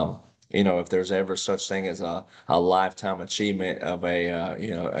if there's ever such thing as a lifetime achievement of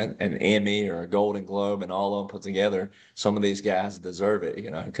an Emmy or a Golden Globe and all of them put together, some of these guys deserve it,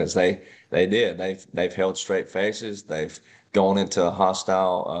 because they did. They've held straight faces. They've gone into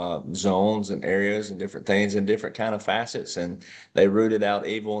hostile zones and areas and different things and different kind of facets, and they rooted out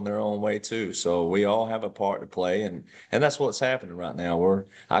evil in their own way too. So we all have a part to play, and that's what's happening right now.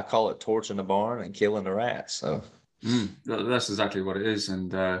 I call it torching the barn and killing the rats. So That's exactly what it is.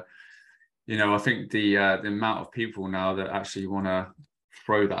 And I think the amount of people now that actually want to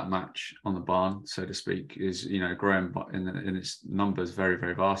throw that match on the barn, so to speak, is growing in its numbers very,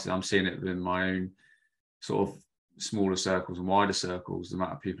 very vastly. I'm seeing it in my own sort of smaller circles and wider circles. The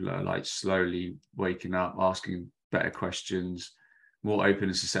amount of people that are like slowly waking up, asking better questions, more open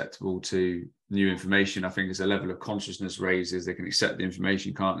and susceptible to new information. I think as a level of consciousness raises, they can accept the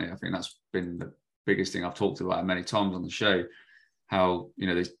information, can't they? I think that's been the biggest thing I've talked about many times on the show. How one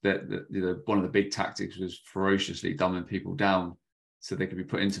of the big tactics was ferociously dumbing people down so they could be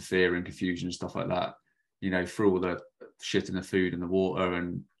put into fear and confusion and stuff like that. Through all the shit in the food and the water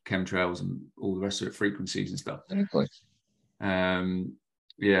and chemtrails and all the rest of it, frequencies and stuff. exactly. Yeah,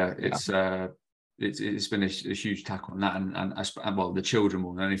 Yeah. it's been a huge tack on that, and well, the children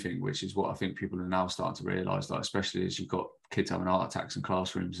more than anything, which is what I think people are now starting to realise, like especially as you've got kids having heart attacks in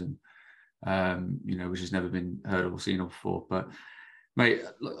classrooms, and which has never been heard of or seen of before. But mate,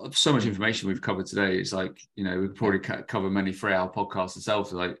 so much information we've covered today. It's like we could probably cover many 3-hour podcasts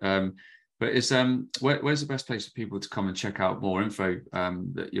itself. Like, but it's where's the best place for people to come and check out more info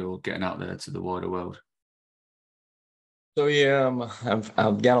that you're getting out there to the wider world? So yeah,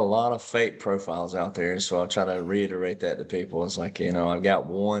 I've got a lot of fake profiles out there, so I'll try to reiterate that to people. It's like, I've got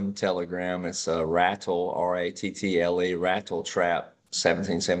one Telegram. It's a Rattle, Rattle, Rattle Trap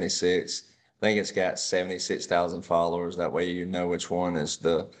 1776. I think it's got 76,000 followers. That way you know which one is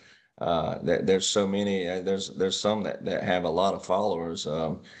there's so many. There's some that have a lot of followers,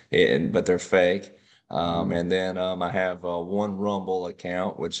 but they're fake. And then I have one Rumble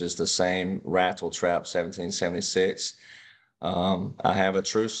account, which is the same Rattle Trap 1776. I have a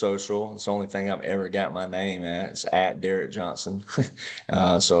True Social. It's the only thing I've ever got my name at. It's at Derek Johnson.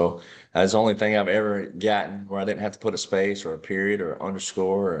 So that's the only thing I've ever gotten where I didn't have to put a space or a period or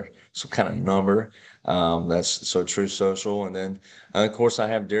underscore or some kind of number. That's so True Social. And then, of course, I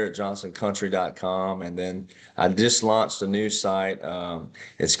have DerekJohnsonCountry.com. And then I just launched a new site.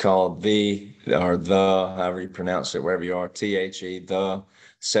 It's called however you pronounce it, wherever you are, the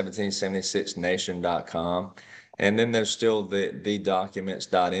 1776nation.com. And then there's still the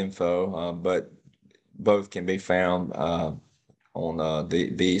documents.info, but both can be found on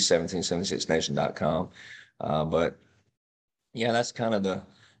the 1776nation.com. But yeah, that's kind of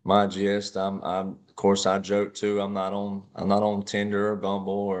my gist. Of course, I joke too. I'm not on Tinder or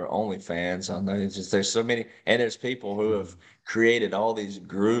Bumble or OnlyFans. I know it's just there's so many, and there's people who have created all these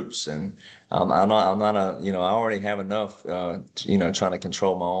groups, and I'm not I already have enough, trying to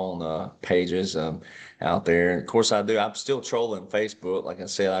control my own pages out there. And of course, I do. I'm still trolling Facebook. Like I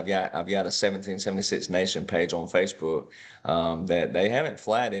said, I've got a 1776 Nation page on Facebook that they haven't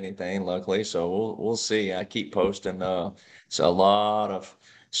flagged anything, luckily. So we'll see. I keep posting. It's a lot of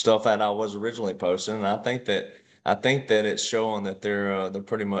stuff that I was originally posting. And I think that it's showing that they're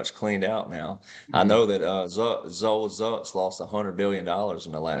pretty much cleaned out now. I know that Zucks lost $100 billion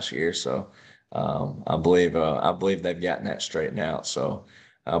in the last year, so I believe they've gotten that straightened out. So,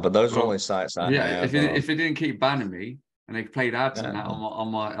 but those are the only Well, sites I yeah, have. if it didn't keep banning me and they played ads and Uh, that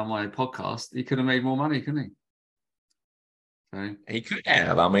on my podcast, he could have made more money, couldn't he? So. he could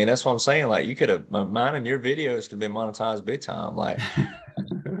have. I mean, that's what I'm saying. Like, you could have mine and your videos could have been monetized big time. Like,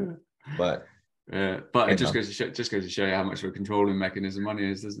 but But it you know. just goes to show you how much of a controlling mechanism money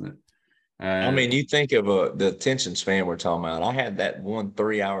is, doesn't it? I Uh, mean, you think of the attention span we're talking about. I had that one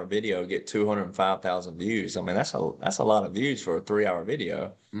 3 hour video get 205,000 views. I mean, that's a lot of views for a 3 hour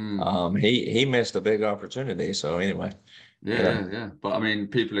video. mm, He missed a big opportunity. So anyway, you know, yeah. But I mean,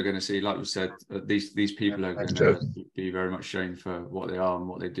 people are going to see, like we said, these people are that's going true. to be very much shown for what they are and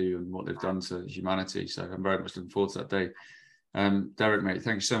what they do and what they've done to humanity. So I'm very much looking forward to that day. Derek, mate,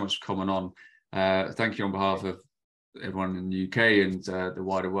 thank you so much for coming on. Thank you on behalf of everyone in the UK and the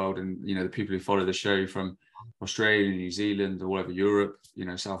wider world, and the people who follow the show from Australia, New Zealand, all over Europe,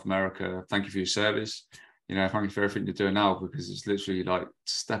 South America. Thank you for your service. Thank you for everything you're doing now, because it's literally like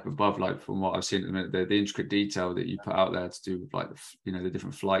step above, like from what I've seen at the minute, the intricate detail that you put out there to do with like the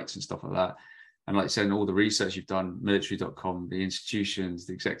different flights and stuff like that. And like saying, all the research you've done, military.com, the institutions,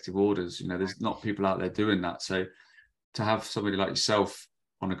 the executive orders, there's not people out there doing that. So to have somebody like yourself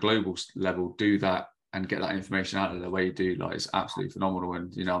on a global level do that and get that information out of the way you do, like, it's absolutely phenomenal.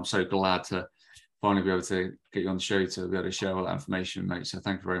 And I'm so glad to finally be able to get you on the show to be able to share all that information, mate. So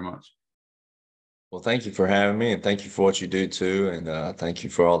thank you very much. Well, thank you for having me, and thank you for what you do too, and thank you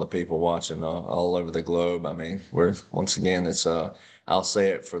for all the people watching all over the globe. I mean, we're once again, it's I'll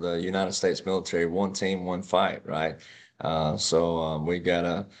say it for the United States military: one team, one fight, right?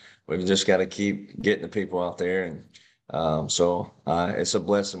 We've just gotta keep getting the people out there, and it's a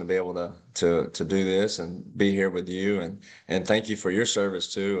blessing to be able to do this and be here with you, and thank you for your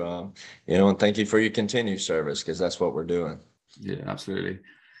service too, and thank you for your continued service, because that's what we're doing. Yeah, absolutely.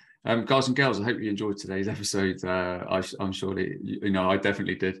 Guys and girls, I hope you enjoyed today's episode. I'm sure that I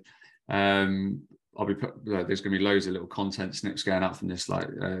definitely did. There's going to be loads of little content snips going out from this. Like,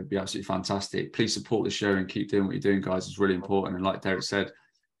 be absolutely fantastic. Please support the show and keep doing what you're doing, guys. It's really important. And like Derek said,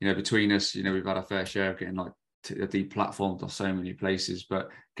 between us, we've had our fair share of getting like deplatformed off so many places, but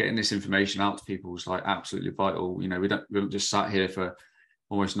getting this information out to people is like absolutely vital. We don't just sat here for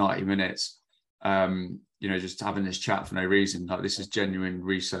almost 90 minutes. Just having this chat for no reason. Like, this is genuine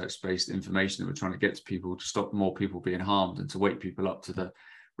research-based information that we're trying to get to people to stop more people being harmed and to wake people up to the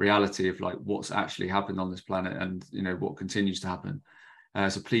reality of like what's actually happened on this planet and what continues to happen.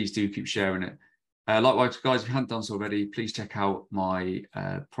 So please do keep sharing it. Likewise, guys, if you haven't done so already, please check out my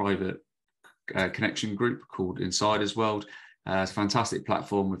private connection group called Insiders World. It's a fantastic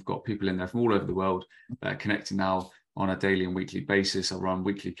platform. We've got people in there from all over the world connecting now on a daily and weekly basis. I run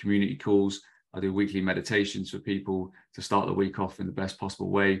weekly community calls. I do weekly meditations for people to start the week off in the best possible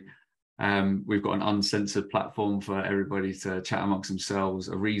way. We've got an uncensored platform for everybody to chat amongst themselves,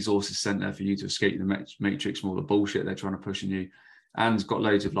 a resources center for you to escape the matrix from all the bullshit they're trying to push on you. And got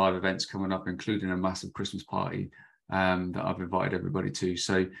loads of live events coming up, including a massive Christmas party that I've invited everybody to.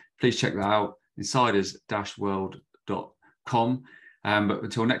 So please check that out, insiders-world.com. But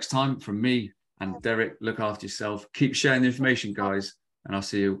until next time, from me and Derek, look after yourself. Keep sharing the information, guys. And I'll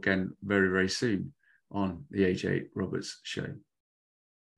see you again very, very soon on the AJ Roberts Show.